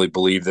 and we really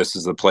believe this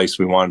is the place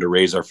we wanted to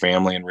raise our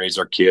family and raise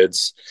our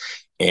kids.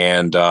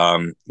 And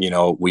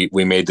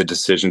we made the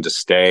decision to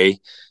stay.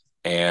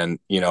 And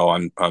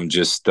I'm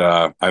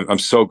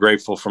so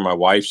grateful for my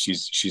wife.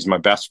 She's my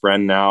best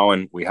friend now,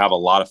 and we have a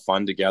lot of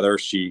fun together.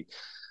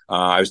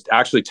 I was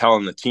actually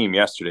telling the team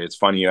yesterday, it's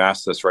funny you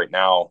asked this right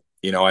now.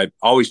 I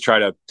always try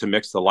to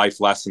mix the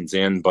life lessons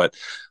in, but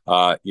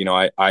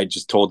I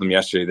just told them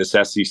yesterday, this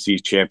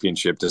SEC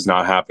championship does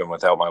not happen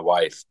without my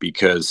wife,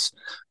 because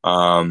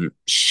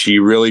she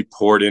really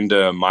poured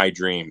into my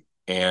dream.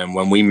 And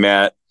when we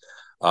met,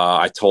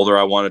 I told her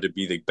I wanted to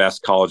be the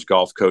best college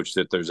golf coach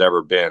that there's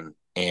ever been.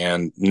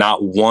 And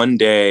not one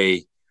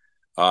day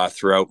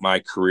throughout my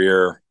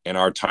career and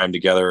our time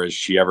together has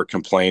she ever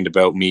complained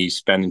about me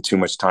spending too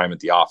much time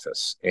at the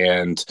office.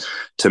 And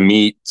to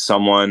meet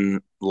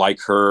someone like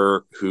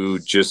her who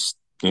just,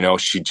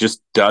 she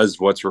just does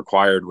what's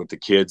required with the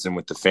kids and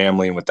with the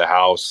family and with the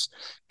house,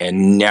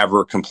 and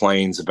never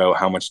complains about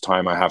how much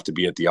time I have to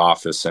be at the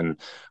office. And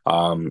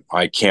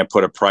I can't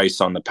put a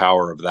price on the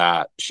power of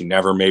that. She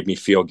never made me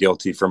feel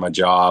guilty for my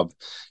job,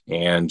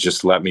 and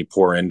just let me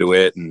pour into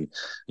it. And,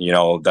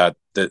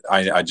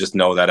 I just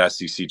know that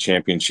SEC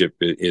championship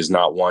is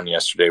not won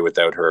yesterday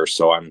without her.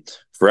 So I'm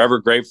forever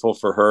grateful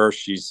for her.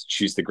 She's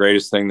the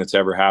greatest thing that's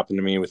ever happened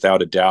to me,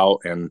 without a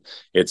doubt. And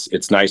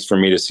it's nice for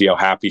me to see how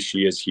happy she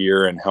is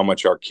here, and how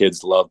much our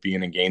kids love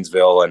being in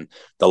Gainesville and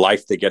the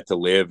life they get to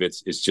live.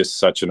 It's just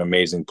such an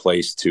amazing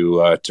place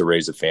to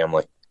raise a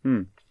family.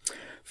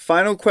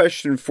 Final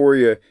question for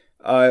you.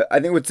 I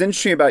think what's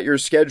interesting about your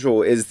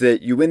schedule is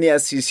that you win the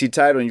SEC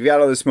title and you've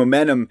got all this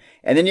momentum,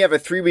 and then you have a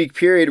 3-week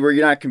period where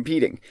you're not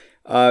competing.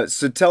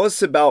 So tell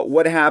us about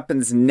what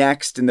happens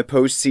next in the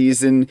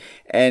postseason,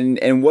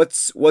 and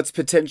what's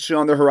potentially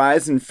on the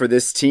horizon for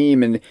this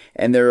team,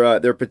 and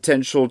their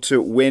potential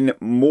to win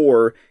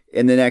more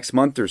in the next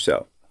month or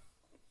so.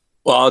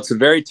 Well, it's a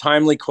very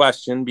timely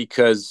question,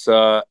 because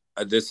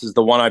this is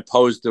the one I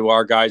posed to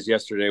our guys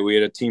yesterday. We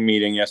had a team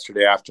meeting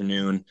yesterday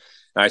afternoon.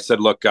 And I said,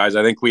 look, guys,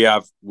 I think we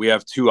have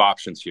two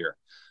options here.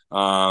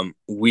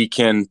 We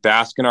can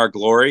bask in our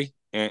glory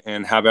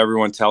and have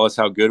everyone tell us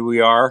how good we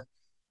are,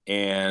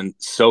 and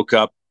soak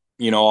up,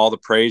 all the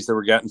praise that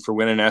we're getting for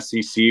winning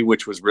SEC,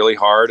 which was really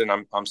hard. And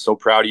I'm so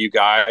proud of you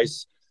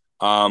guys.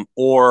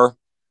 Or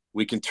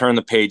we can turn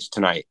the page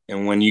tonight.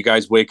 And when you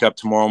guys wake up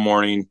tomorrow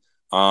morning,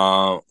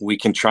 we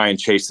can try and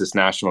chase this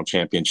national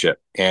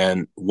championship.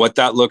 And what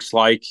that looks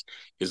like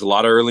is a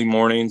lot of early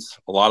mornings,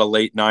 a lot of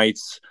late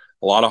nights,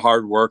 a lot of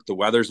hard work. The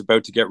weather's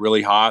about to get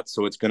really hot,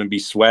 so it's going to be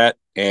sweat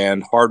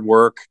and hard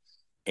work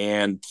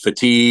and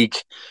fatigue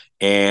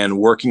and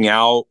working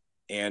out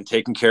and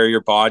taking care of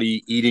your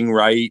body, eating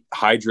right,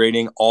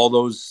 hydrating, all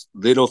those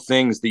little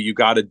things that you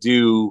got to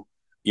do,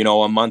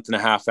 a month and a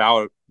half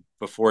out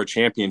before a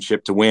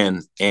championship to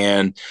win.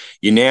 And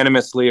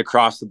unanimously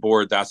across the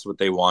board, that's what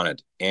they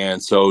wanted.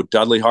 And so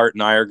Dudley Hart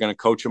and I are going to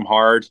coach them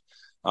hard.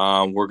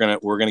 We're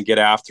going to get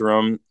after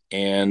them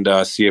and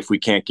see if we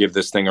can't give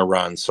this thing a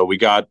run. So we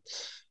got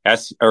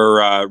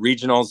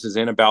regionals is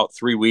in about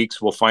 3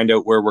 weeks. We'll find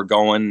out where we're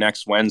going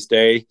next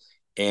Wednesday.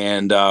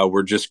 And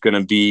we're just going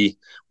to be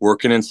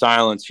working in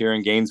silence here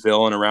in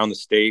Gainesville and around the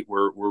state.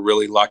 We're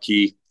really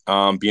lucky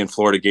being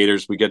Florida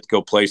Gators. We get to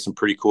go play some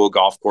pretty cool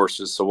golf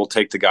courses. So we'll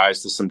take the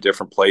guys to some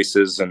different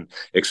places and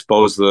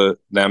expose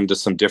them to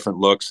some different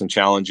looks and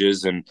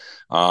challenges. And,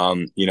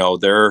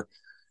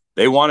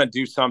 they want to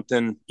do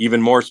something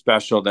even more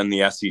special than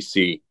the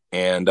SEC.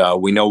 And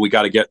we know we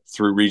got to get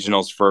through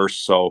regionals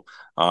first. So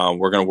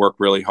we're going to work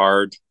really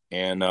hard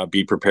and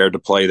be prepared to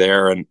play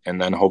there. And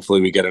then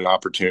hopefully we get an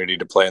opportunity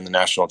to play in the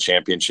national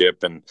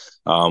championship. And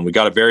we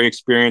got a very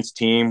experienced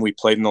team. We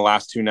played in the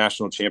last 2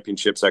 national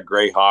championships at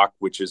Greyhawk,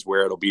 which is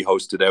where it'll be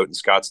hosted out in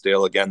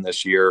Scottsdale again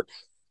this year.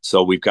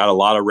 So we've got a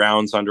lot of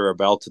rounds under our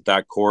belt at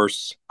that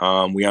course.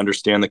 We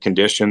understand the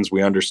conditions.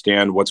 We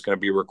understand what's going to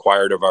be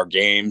required of our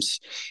games.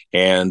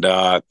 And,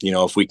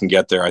 if we can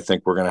get there, I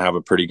think we're going to have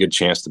a pretty good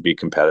chance to be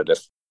competitive.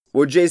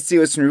 Well, JC,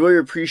 listen, we really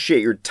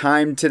appreciate your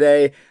time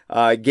today.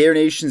 Gator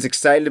Nation's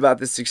excited about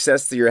the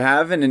success that you're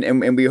having,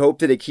 and we hope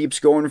that it keeps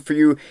going for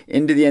you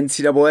into the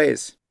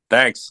NCAAs.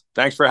 Thanks.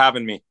 Thanks for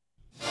having me.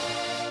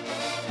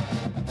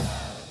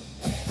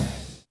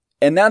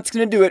 And that's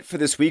going to do it for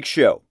this week's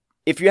show.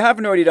 If you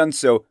haven't already done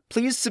so,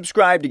 please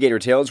subscribe to Gator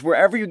Tales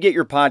wherever you get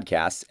your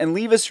podcasts and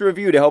leave us a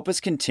review to help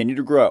us continue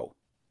to grow.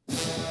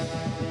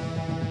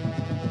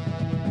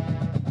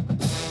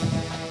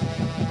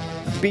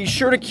 Be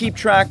sure to keep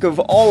track of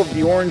all of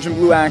the orange and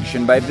blue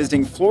action by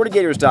visiting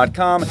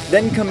FloridaGators.com,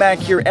 then come back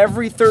here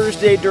every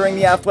Thursday during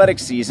the athletic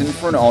season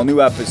for an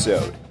all-new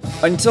episode.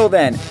 Until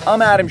then,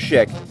 I'm Adam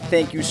Schick.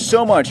 Thank you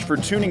so much for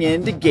tuning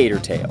in to Gator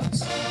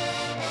Tales.